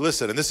is. But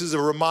listen, and this is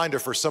a reminder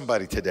for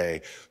somebody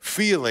today,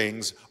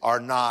 feelings are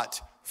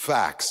not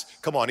facts.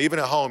 Come on, even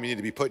at home, you need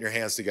to be putting your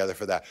hands together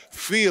for that.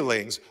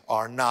 Feelings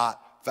are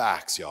not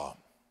facts, y'all.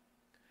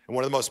 And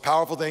one of the most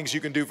powerful things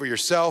you can do for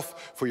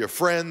yourself, for your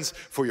friends,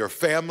 for your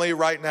family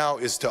right now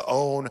is to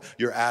own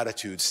your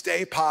attitude.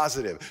 Stay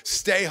positive,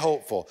 stay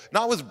hopeful,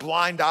 not with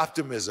blind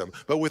optimism,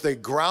 but with a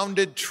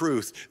grounded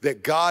truth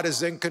that God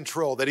is in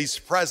control, that He's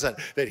present,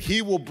 that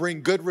He will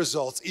bring good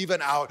results even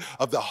out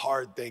of the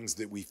hard things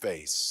that we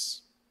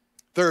face.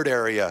 Third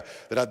area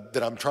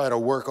that I'm trying to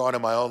work on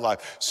in my own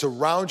life: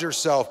 surround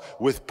yourself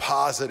with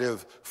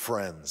positive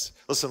friends.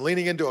 Listen,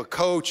 leaning into a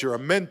coach or a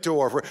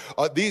mentor,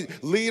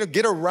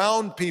 get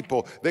around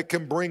people that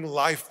can bring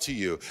life to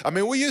you. I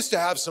mean, we used to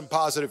have some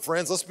positive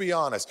friends. Let's be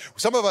honest.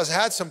 Some of us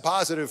had some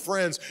positive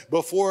friends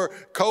before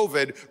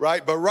COVID,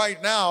 right? But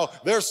right now,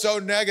 they're so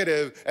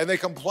negative and they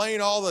complain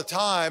all the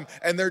time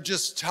and they're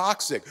just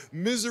toxic.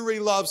 Misery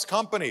loves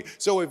company.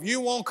 So if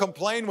you won't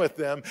complain with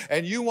them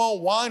and you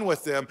won't whine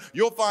with them,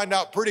 you'll find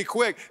out pretty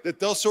quick that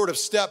they'll sort of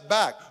step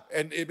back,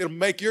 and it'll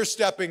make your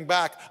stepping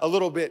back a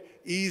little bit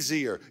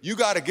easier. You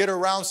got to get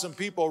around some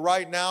people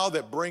right now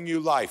that bring you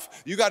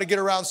life. You got to get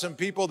around some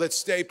people that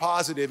stay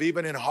positive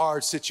even in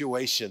hard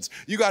situations.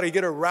 You got to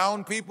get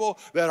around people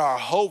that are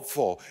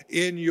hopeful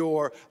in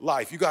your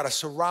life. You got to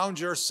surround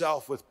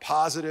yourself with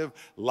positive,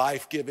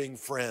 life-giving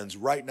friends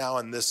right now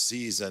in this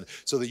season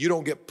so that you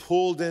don't get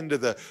pulled into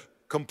the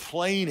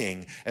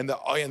complaining and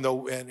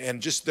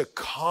just the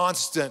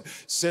constant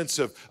sense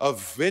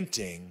of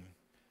venting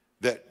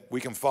that we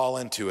can fall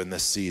into in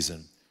this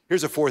season.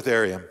 Here's a fourth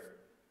area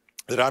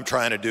that I'm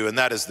trying to do, and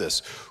that is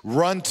this: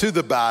 run to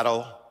the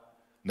battle,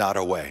 not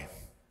away.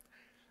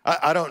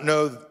 I don't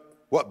know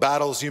what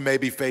battles you may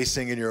be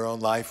facing in your own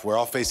life. We're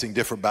all facing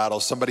different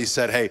battles. Somebody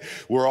said, hey,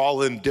 we're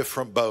all in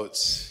different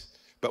boats,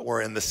 but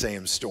we're in the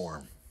same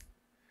storm.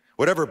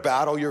 Whatever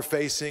battle you're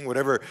facing,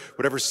 whatever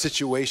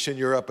situation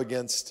you're up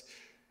against,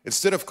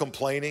 instead of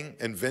complaining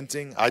and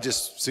venting, I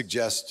just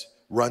suggest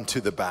run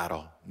to the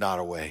battle, not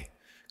away.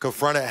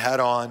 Confront it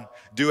head on.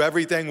 Do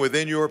everything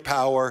within your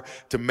power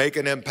to make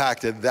an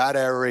impact in that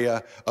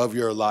area of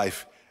your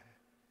life.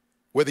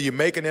 Whether you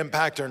make an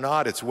impact or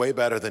not, it's way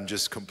better than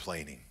just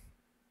complaining.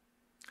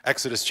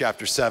 Exodus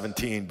chapter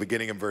 17,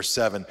 beginning in verse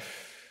 7,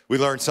 we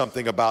learn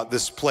something about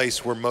this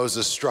place where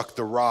Moses struck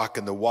the rock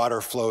and the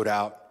water flowed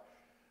out.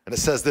 And it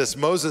says this: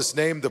 Moses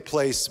named the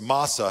place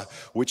Massa,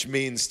 which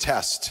means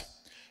test,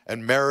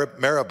 and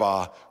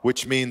Meribah,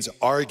 which means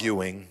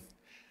arguing,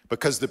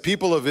 because the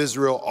people of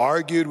Israel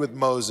argued with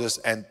Moses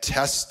and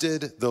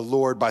tested the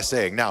Lord by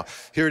saying. Now,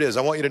 here it is.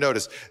 I want you to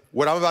notice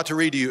what I'm about to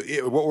read to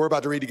you, what we're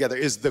about to read together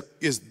is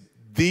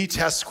the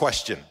test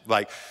question.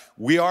 Like,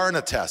 we are in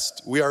a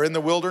test. We are in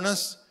the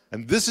wilderness,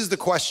 and this is the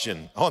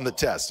question on the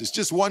test. It's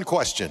just one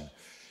question.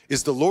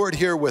 Is the Lord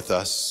here with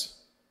us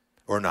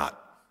or not?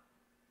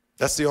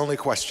 That's the only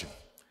question.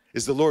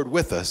 Is the Lord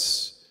with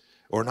us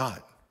or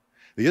not?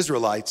 The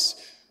Israelites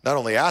not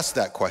only asked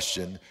that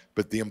question,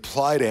 but the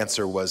implied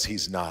answer was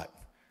he's not.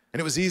 And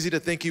it was easy to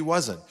think he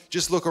wasn't.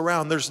 Just look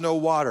around, there's no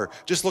water.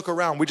 Just look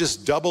around, we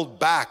just doubled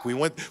back.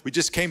 We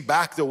just came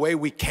back the way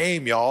we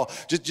came, y'all.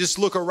 Just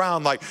look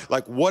around like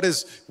what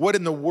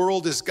in the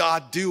world is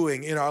God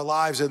doing in our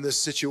lives in this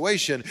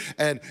situation?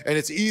 And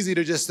it's easy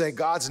to just think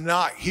God's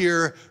not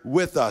here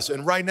with us.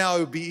 And right now it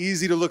would be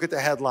easy to look at the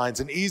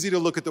headlines and easy to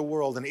look at the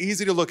world and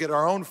easy to look at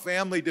our own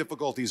family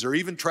difficulties or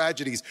even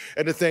tragedies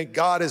and to think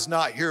God is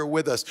not here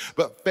with us.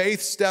 But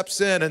faith steps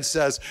in and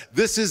says,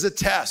 this is a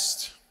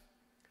test.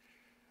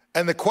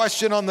 And the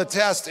question on the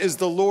test, is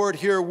the Lord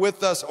here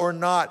with us or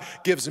not,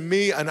 gives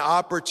me an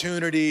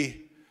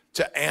opportunity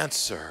to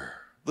answer.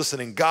 Listen,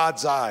 in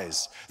God's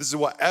eyes, this is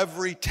what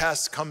every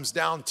test comes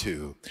down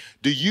to.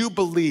 Do you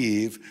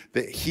believe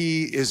that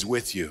He is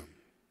with you?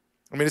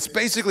 I mean, it's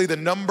basically the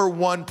number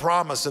one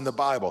promise in the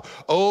Bible.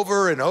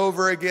 Over and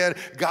over again,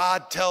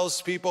 God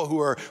tells people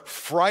who are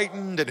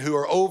frightened and who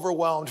are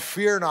overwhelmed,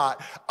 fear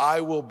not,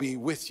 I will be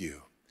with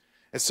you.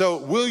 And so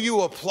will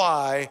you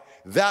apply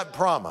that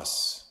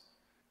promise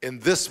in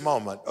this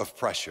moment of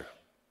pressure?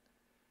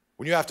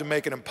 When you have to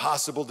make an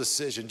impossible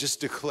decision,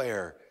 just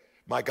declare,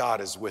 my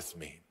God is with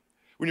me.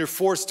 When you're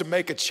forced to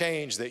make a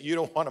change that you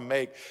don't want to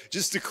make,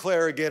 just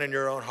declare again in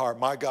your own heart,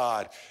 my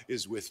God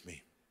is with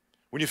me.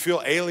 When you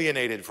feel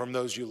alienated from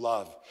those you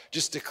love,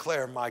 just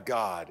declare, my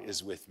God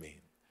is with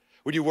me.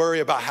 When you worry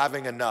about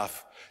having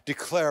enough,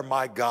 declare,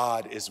 my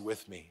God is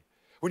with me.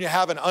 When you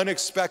have an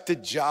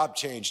unexpected job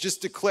change,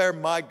 just declare,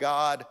 my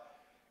God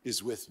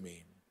is with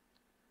me.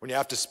 When you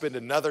have to spend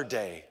another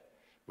day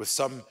with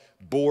some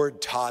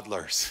bored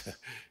toddlers,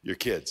 your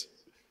kids,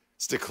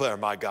 just declare,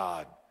 my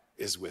God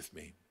is with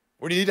me.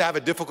 When you need to have a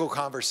difficult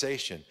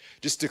conversation,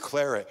 just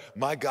declare it,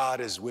 my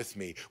God is with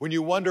me. When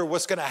you wonder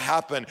what's going to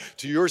happen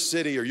to your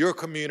city or your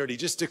community,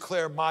 just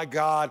declare, my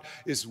God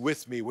is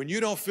with me. When you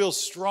don't feel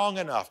strong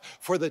enough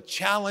for the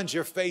challenge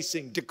you're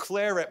facing,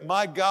 declare it,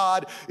 my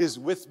God is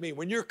with me.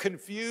 When you're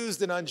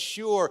confused and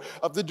unsure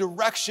of the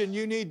direction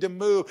you need to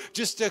move,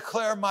 just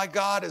declare, my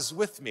God is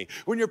with me.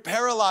 When you're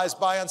paralyzed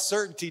by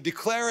uncertainty,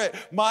 declare it,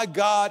 my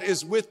God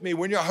is with me.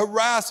 When you're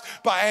harassed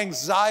by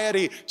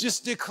anxiety,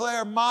 just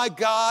declare, my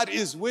God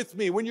is with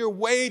me. When you're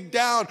weighed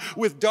down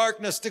with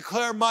darkness,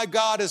 declare, my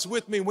God is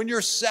with me. When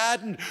you're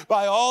saddened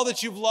by all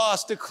that you've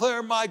lost,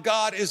 declare, my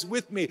God is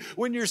with me.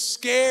 When you're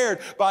scared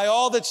by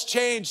all that's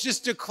changed,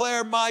 just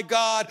declare, my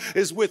God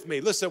is with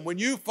me. Listen, when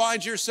you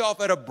find yourself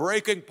at a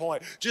breaking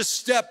point, just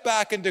step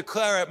back and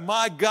declare it,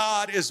 my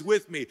God is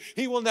with me.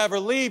 He will never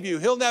leave you.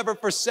 He'll never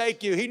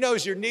forsake you. He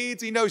knows your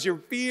needs. He knows your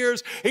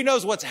fears. He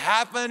knows what's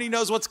happened. He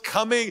knows what's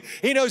coming.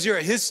 He knows your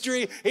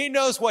history. He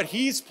knows what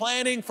he's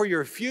planning for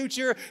your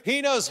future.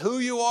 He knows who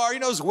you are. He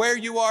knows where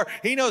you are.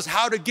 He knows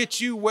how to get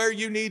you where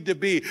you need to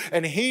be.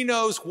 And he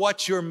knows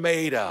what you're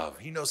made of.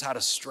 He knows how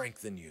to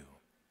strengthen you.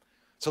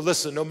 So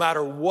listen, no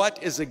matter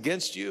what is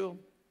against you,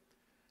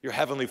 your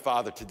Heavenly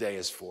Father today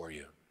is for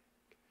you.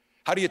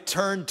 How do you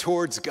turn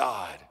towards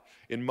God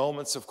in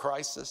moments of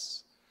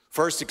crisis?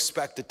 First,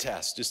 expect a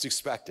test. Just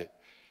expect it.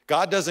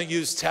 God doesn't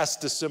use tests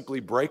to simply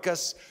break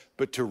us,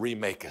 but to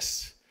remake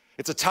us.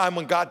 It's a time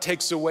when God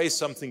takes away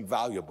something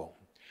valuable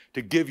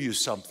to give you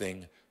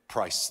something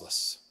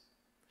priceless.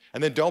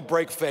 And then don't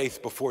break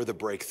faith before the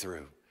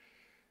breakthrough.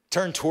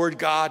 Turn toward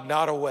God,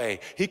 not away.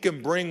 He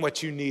can bring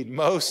what you need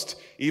most,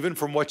 even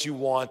from what you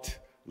want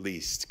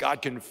least.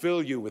 God can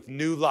fill you with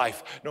new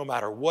life, no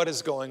matter what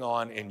is going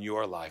on in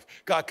your life.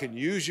 God can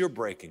use your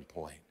breaking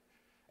point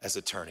as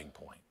a turning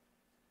point.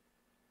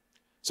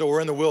 So we're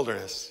in the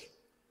wilderness.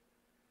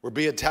 We're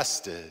being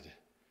tested,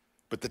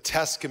 but the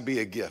test can be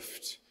a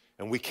gift,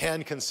 and we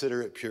can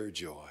consider it pure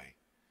joy,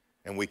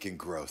 and we can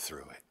grow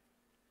through it.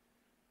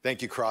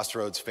 Thank you,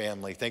 Crossroads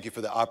family. Thank you for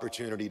the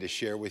opportunity to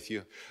share with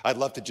you. I'd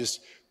love to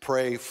just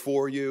pray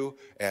for you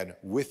and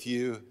with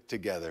you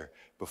together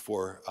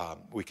before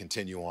we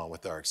continue on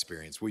with our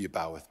experience. Will you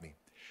bow with me?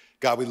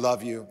 God, we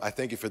love you. I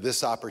thank you for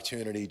this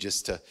opportunity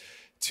just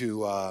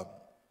to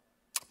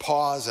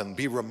pause and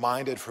be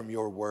reminded from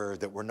your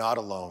word that we're not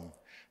alone,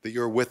 that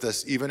you're with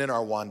us even in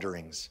our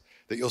wanderings,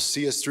 that you'll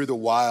see us through the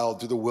wild,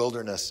 through the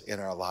wilderness in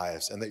our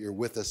lives, and that you're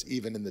with us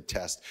even in the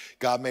test.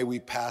 God, may we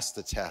pass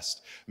the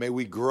test. May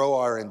we grow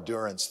our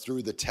endurance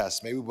through the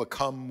test. May we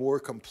become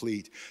more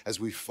complete as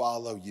we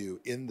follow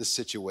you in the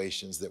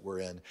situations that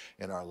we're in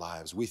our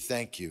lives. We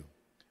thank you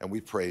and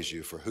we praise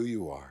you for who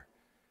you are.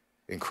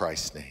 In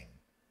Christ's name,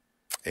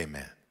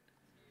 amen.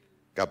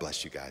 God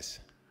bless you guys.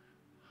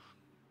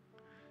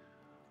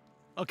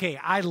 Okay,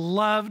 I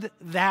loved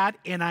that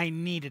and I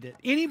needed it.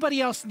 Anybody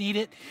else need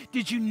it?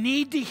 Did you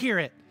need to hear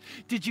it?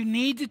 Did you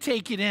need to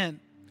take it in?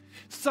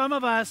 Some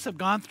of us have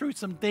gone through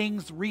some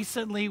things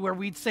recently where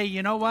we'd say,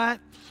 you know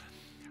what?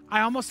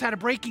 I almost had a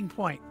breaking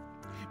point.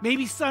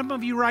 Maybe some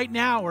of you right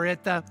now are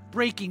at the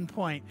breaking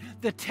point.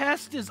 The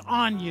test is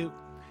on you.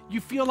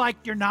 You feel like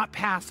you're not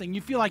passing.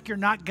 You feel like you're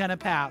not gonna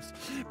pass.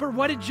 But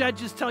what did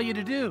judges tell you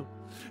to do?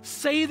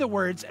 Say the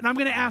words, and I'm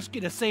gonna ask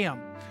you to say them.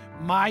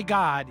 My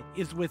God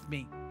is with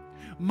me.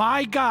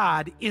 My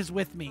God is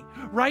with me.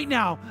 Right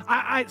now,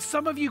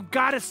 some of you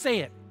got to say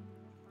it.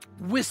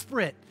 Whisper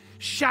it.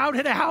 Shout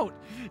it out.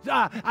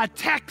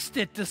 Text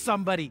it to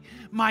somebody.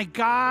 My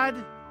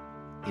God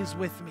is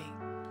with me.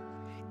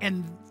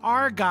 And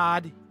our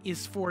God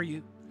is for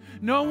you.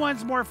 No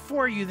one's more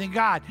for you than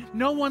God.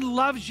 No one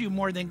loves you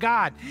more than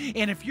God.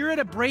 And if you're at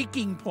a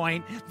breaking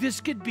point, this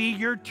could be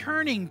your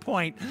turning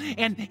point.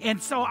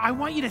 And so I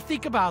want you to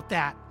think about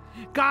that.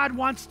 God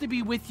wants to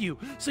be with you.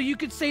 So you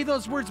could say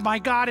those words, my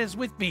God is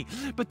with me.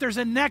 But there's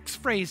a next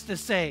phrase to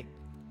say,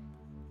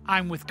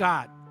 I'm with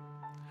God.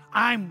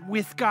 I'm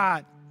with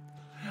God.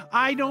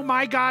 I know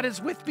my God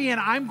is with me and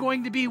I'm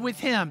going to be with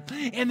him.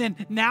 And then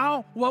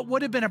now what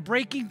would have been a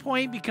breaking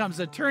point becomes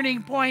a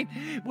turning point,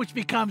 which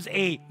becomes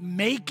a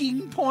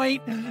making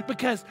point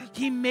because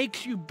he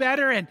makes you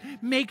better and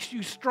makes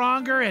you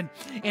stronger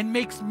and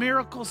makes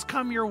miracles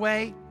come your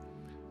way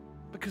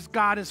because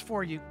God is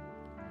for you.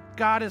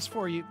 God is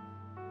for you.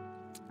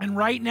 And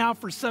right now,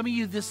 for some of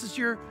you, this is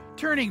your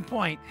turning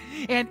point.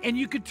 And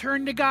you could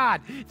turn to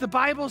God. The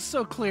Bible's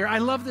so clear. I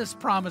love this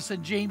promise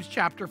in James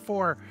chapter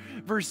 4,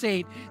 verse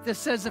 8, that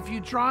says, if you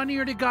draw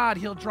near to God,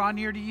 he'll draw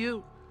near to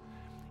you.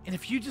 And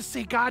if you just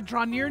say, God,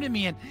 draw near to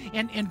me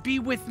and be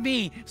with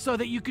me so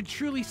that you could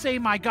truly say,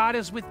 my God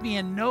is with me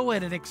and know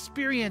it and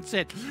experience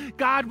it,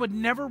 God would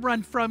never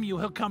run from you.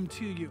 He'll come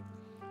to you.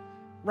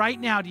 Right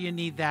now, do you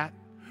need that?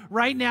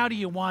 Right now, do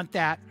you want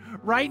that?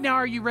 Right now,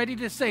 are you ready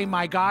to say,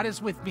 my God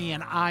is with me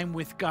and I'm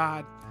with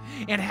God?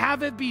 And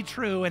have it be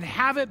true, and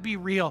have it be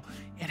real,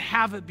 and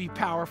have it be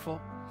powerful.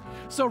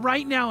 So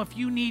right now, if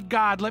you need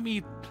God, let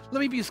me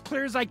be as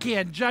clear as I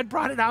can. Jud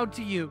brought it out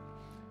to you.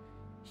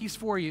 He's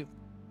for you.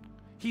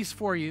 He's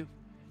for you.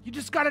 You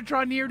just got to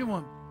draw near to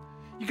him.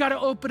 You got to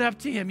open up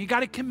to him. You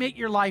got to commit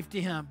your life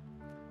to him.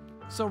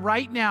 So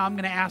right now, I'm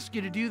going to ask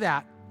you to do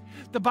that.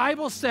 The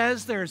Bible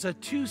says there's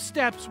 2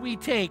 steps we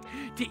take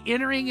to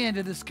entering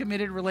into this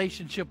committed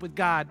relationship with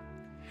God.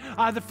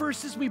 The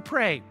first is we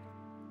pray.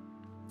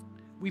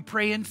 We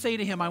pray and say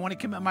to him, I want to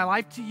commit my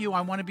life to you.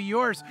 I want to be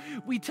yours.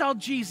 We tell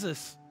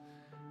Jesus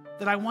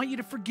that I want you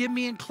to forgive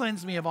me and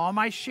cleanse me of all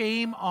my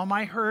shame, all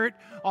my hurt,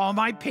 all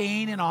my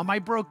pain, and all my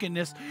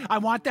brokenness. I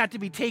want that to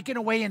be taken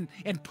away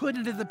and put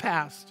into the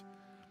past.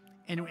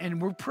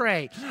 And we'll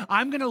pray.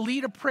 I'm going to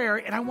lead a prayer,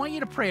 and I want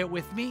you to pray it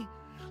with me.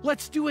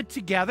 Let's do it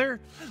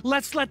together.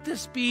 Let's let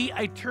this be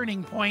a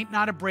turning point,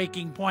 not a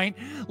breaking point.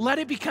 Let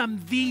it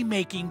become the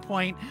making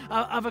point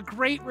of a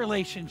great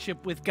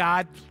relationship with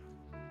God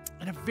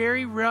and a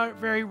very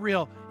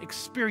real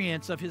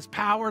experience of his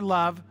power,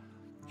 love,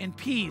 and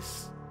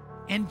peace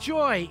and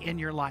joy in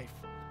your life.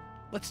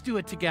 Let's do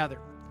it together.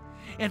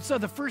 And so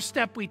the first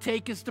step we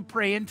take is to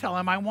pray and tell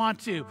him, I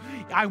want you.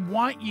 I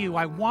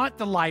want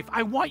the life.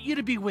 I want you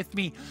to be with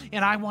me,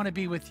 and I want to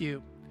be with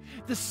you.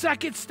 The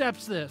second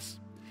step's this.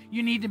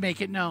 You need to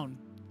make it known.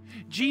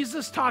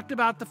 Jesus talked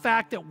about the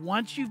fact that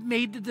once you've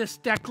made this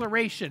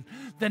declaration,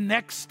 the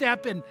next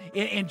step, and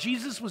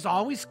Jesus was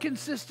always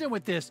consistent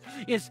with this,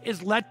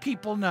 is let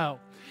people know.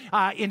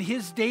 In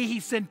his day, he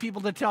sent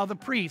people to tell the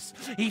priests.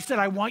 He said,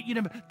 I want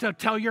you to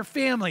tell your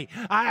family.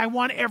 I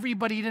want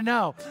everybody to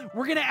know.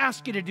 We're going to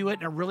ask you to do it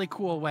in a really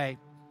cool way.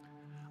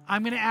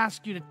 I'm going to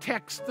ask you to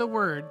text the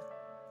word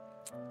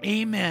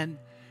amen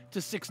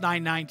to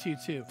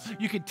 69922.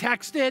 You can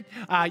text it.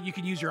 You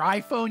can use your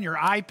iPhone, your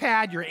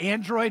iPad, your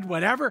Android,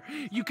 whatever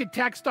you could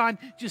text on.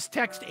 Just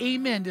text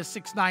amen to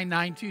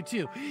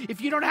 69922. If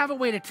you don't have a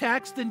way to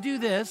text, then do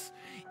this.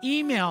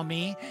 Email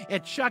me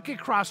at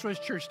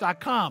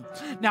chuck@crossroadschurch.com.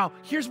 Now,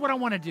 here's what I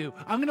want to do.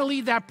 I'm going to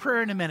lead that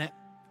prayer in a minute.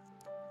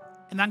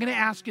 And I'm going to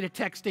ask you to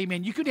text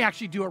amen. You can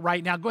actually do it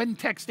right now. Go ahead and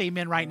text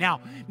amen right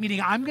now,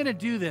 meaning I'm going to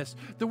do this.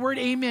 The word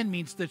amen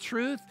means the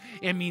truth.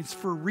 It means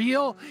for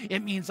real.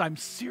 It means I'm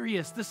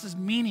serious. This is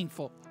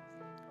meaningful.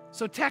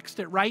 So text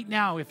it right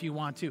now if you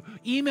want to.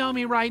 Email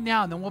me right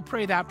now, and then we'll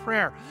pray that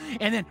prayer.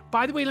 And then,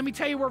 by the way, let me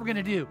tell you what we're going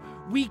to do.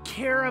 We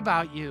care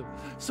about you.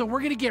 So we're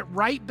going to get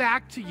right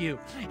back to you.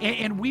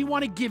 And we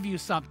want to give you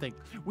something.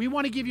 We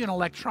want to give you an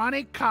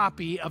electronic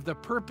copy of The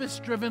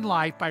Purpose-Driven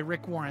Life by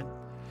Rick Warren.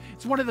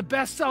 It's one of the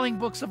best-selling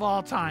books of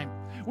all time.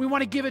 We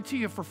want to give it to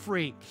you for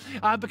free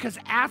because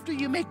after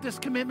you make this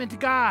commitment to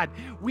God,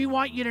 we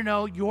want you to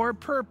know your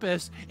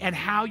purpose and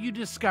how you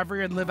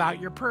discover and live out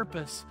your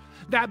purpose.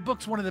 That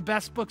book's one of the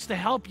best books to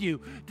help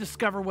you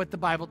discover what the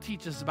Bible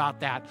teaches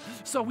about that.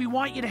 So we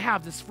want you to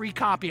have this free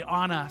copy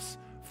on us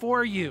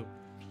for you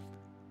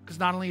because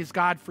not only is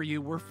God for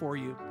you, we're for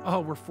you. Oh,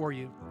 we're for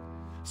you.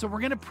 So we're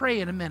going to pray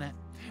in a minute.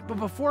 But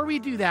before we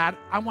do that,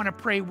 I want to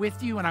pray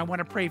with you and I want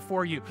to pray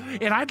for you.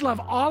 And I'd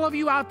love all of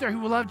you out there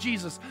who love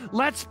Jesus.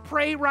 Let's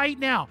pray right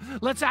now.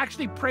 Let's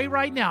actually pray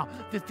right now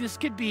that this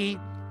could be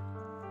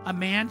a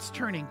man's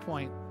turning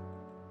point,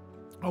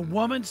 a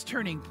woman's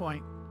turning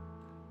point,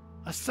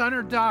 a son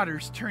or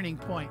daughter's turning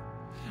point,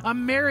 a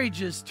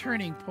marriage's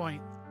turning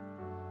point,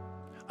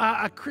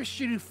 a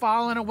Christian who's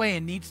fallen away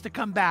and needs to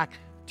come back,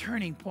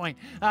 turning point,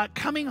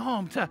 coming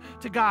home to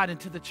God and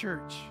to the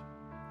church,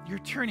 your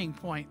turning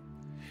point.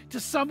 To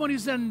someone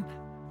who's in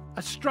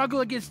a struggle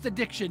against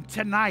addiction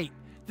tonight,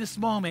 this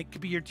moment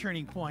could be your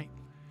turning point.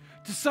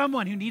 To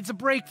someone who needs a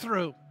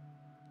breakthrough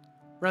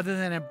rather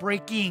than a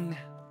breaking,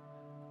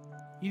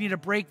 you need a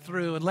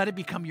breakthrough and let it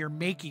become your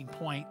making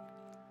point.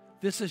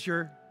 This is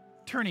your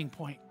turning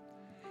point.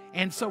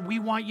 And so we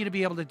want you to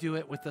be able to do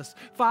it with us.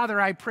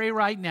 Father, I pray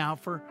right now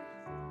for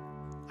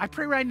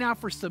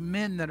some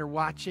men that are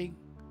watching.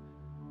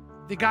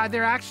 The God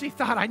there actually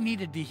thought I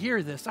needed to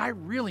hear this. I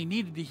really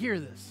needed to hear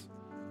this.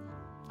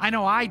 I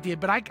know I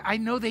did, but I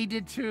know they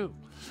did too.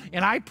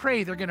 And I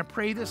pray they're going to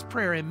pray this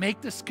prayer and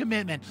make this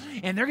commitment.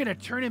 And they're going to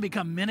turn and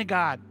become men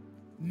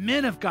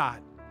of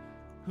God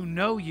who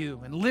know you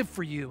and live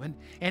for you and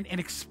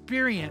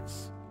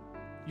experience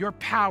your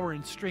power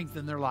and strength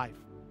in their life.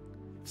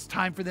 It's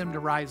time for them to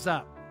rise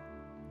up.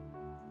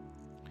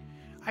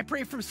 I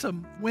pray for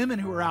some women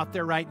who are out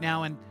there right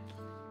now,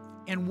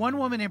 and one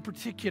woman in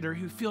particular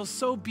who feels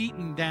so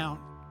beaten down.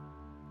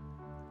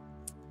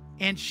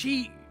 And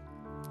she's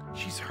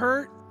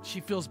hurt. She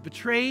feels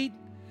betrayed.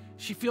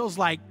 She feels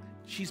like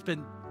she's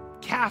been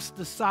cast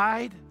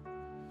aside.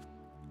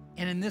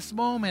 And in this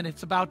moment,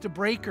 it's about to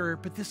break her,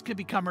 but this could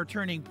become her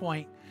turning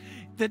point.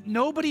 That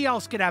nobody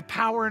else could have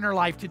power in her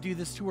life to do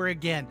this to her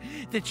again.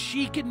 That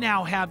she could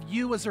now have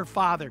you as her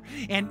father.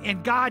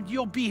 And God,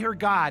 you'll be her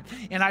God.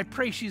 And I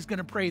pray she's going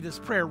to pray this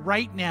prayer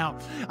right now.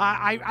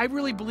 I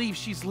really believe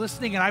she's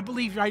listening, and I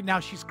believe right now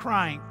she's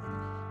crying.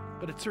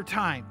 But it's her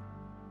time.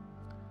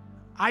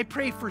 I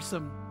pray for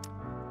some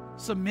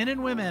some men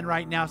and women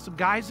right now, some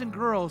guys and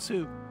girls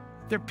who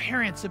their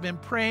parents have been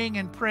praying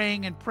and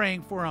praying and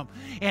praying for them.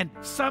 And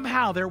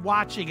somehow they're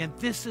watching and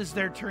this is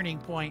their turning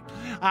point.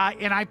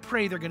 And I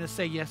pray they're going to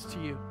say yes to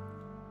you.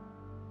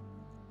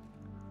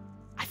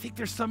 I think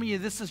there's some of you,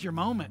 this is your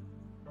moment.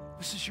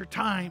 This is your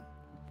time.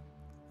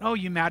 Oh,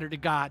 you matter to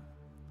God.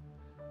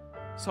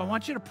 So I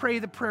want you to pray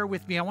the prayer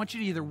with me. I want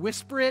you to either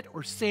whisper it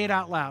or say it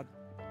out loud.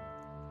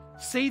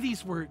 Say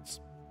these words.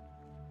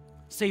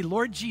 Say,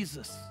 Lord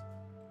Jesus,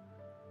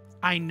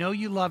 I know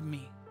you love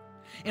me.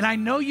 And I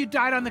know you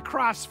died on the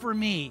cross for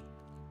me.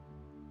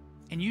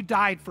 And you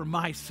died for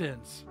my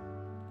sins.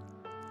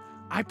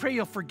 I pray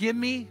you'll forgive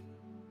me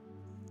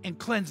and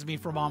cleanse me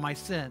from all my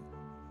sin.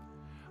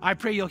 I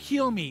pray you'll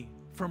heal me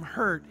from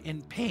hurt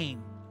and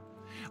pain.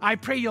 I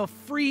pray you'll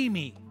free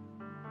me.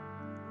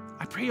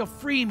 I pray you'll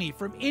free me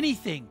from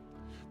anything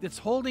that's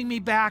holding me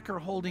back or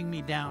holding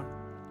me down.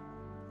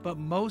 But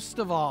most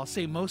of all,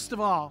 say most of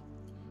all,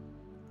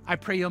 I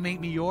pray you'll make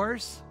me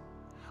yours.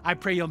 I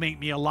pray you'll make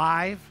me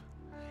alive.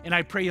 And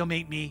I pray you'll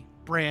make me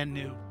brand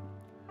new.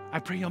 I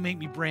pray you'll make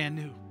me brand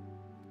new.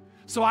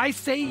 So I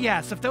say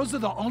yes. If those are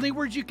the only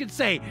words you can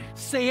say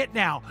it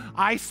now.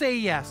 I say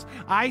yes.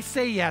 I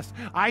say yes.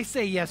 I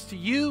say yes to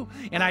you,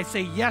 and I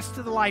say yes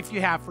to the life you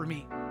have for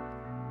me.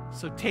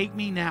 So take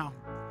me now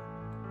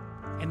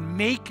and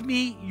make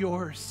me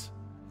yours.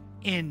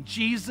 In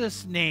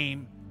Jesus'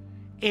 name,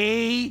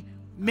 amen.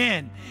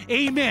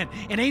 Amen.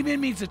 And amen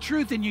means the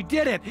truth, and you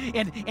did it.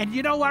 And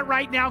you know what?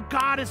 Right now,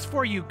 God is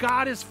for you.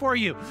 God is for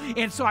you.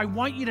 And so I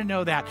want you to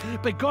know that.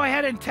 But go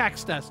ahead and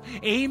text us,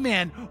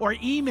 amen, or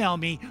email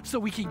me so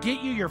we can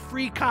get you your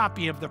free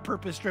copy of The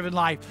Purpose-Driven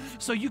Life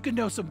so you can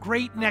know some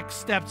great next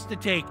steps to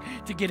take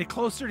to get it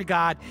closer to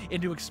God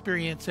and to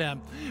experience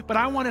Him. But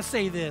I want to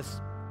say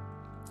this.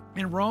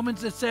 In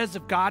Romans, it says,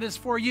 if God is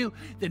for you,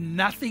 then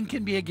nothing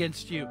can be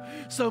against you.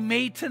 So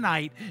may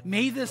tonight,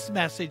 may this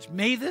message,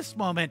 may this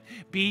moment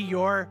be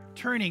your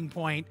turning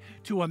point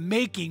to a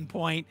making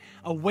point,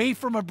 away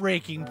from a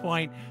breaking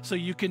point, so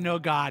you can know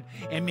God.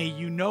 And may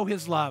you know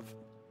His love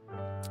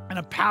in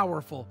a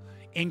powerful,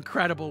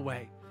 incredible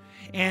way.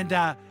 And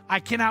I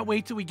cannot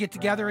wait till we get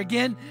together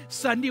again.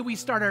 Sunday, we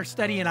start our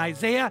study in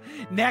Isaiah.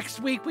 Next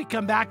week, we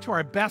come back to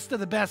our Best of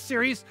the Best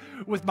series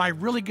with my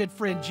really good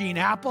friend, Gene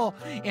Apple.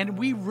 And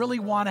we really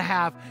want to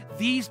have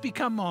these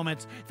become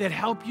moments that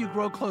help you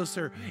grow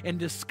closer and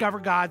discover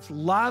God's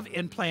love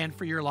and plan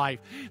for your life.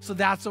 So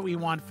that's what we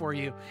want for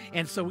you.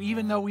 And so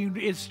even though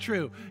it's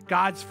true,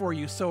 God's for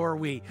you, so are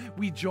we.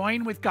 We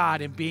join with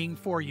God in being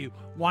for you,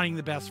 wanting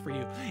the best for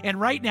you. And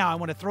right now, I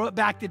want to throw it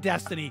back to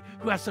Destiny,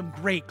 who has some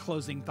great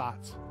closing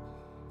thoughts.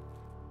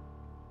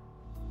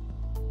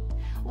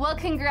 Well,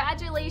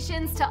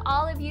 congratulations to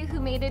all of you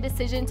who made a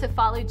decision to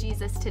follow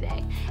Jesus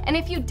today. And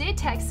if you did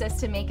text us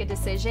to make a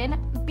decision,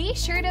 be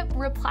sure to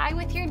reply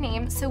with your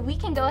name so we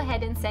can go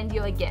ahead and send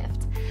you a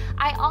gift.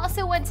 I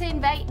also want to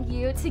invite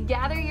you to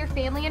gather your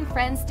family and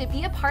friends to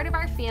be a part of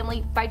our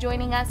family by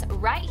joining us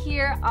right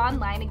here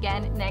online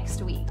again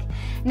next week.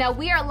 Now,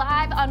 we are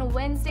live on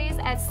Wednesdays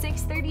at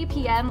 6:30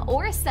 p.m.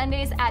 or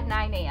Sundays at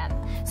 9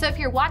 a.m. So if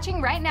you're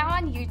watching right now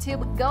on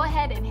YouTube, go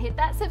ahead and hit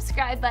that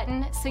subscribe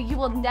button so you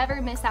will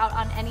never miss out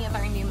on any of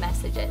our new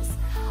messages.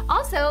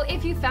 Also,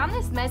 if you found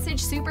this message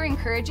super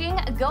encouraging,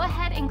 go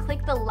ahead and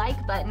click the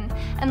like button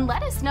and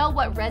let us know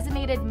what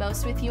resonated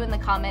most with you in the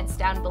comments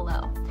down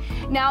below.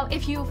 Now,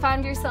 if you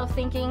found yourself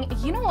thinking,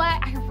 you know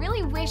what, I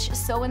really wish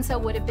so-and-so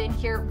would have been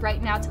here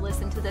right now to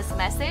listen to this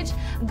message,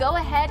 go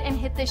ahead and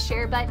hit the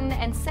share button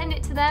and send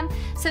it to them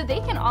so they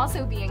can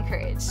also be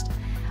encouraged.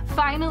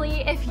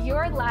 Finally, if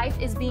your life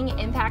is being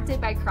impacted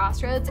by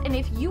Crossroads and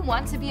if you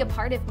want to be a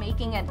part of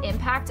making an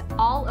impact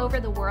all over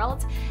the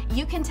world,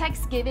 you can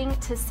text giving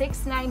to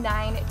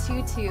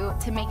 69922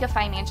 to make a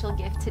financial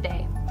gift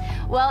today.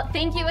 Well,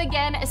 thank you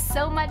again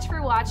so much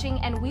for watching,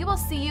 and we will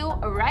see you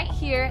right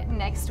here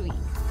next week.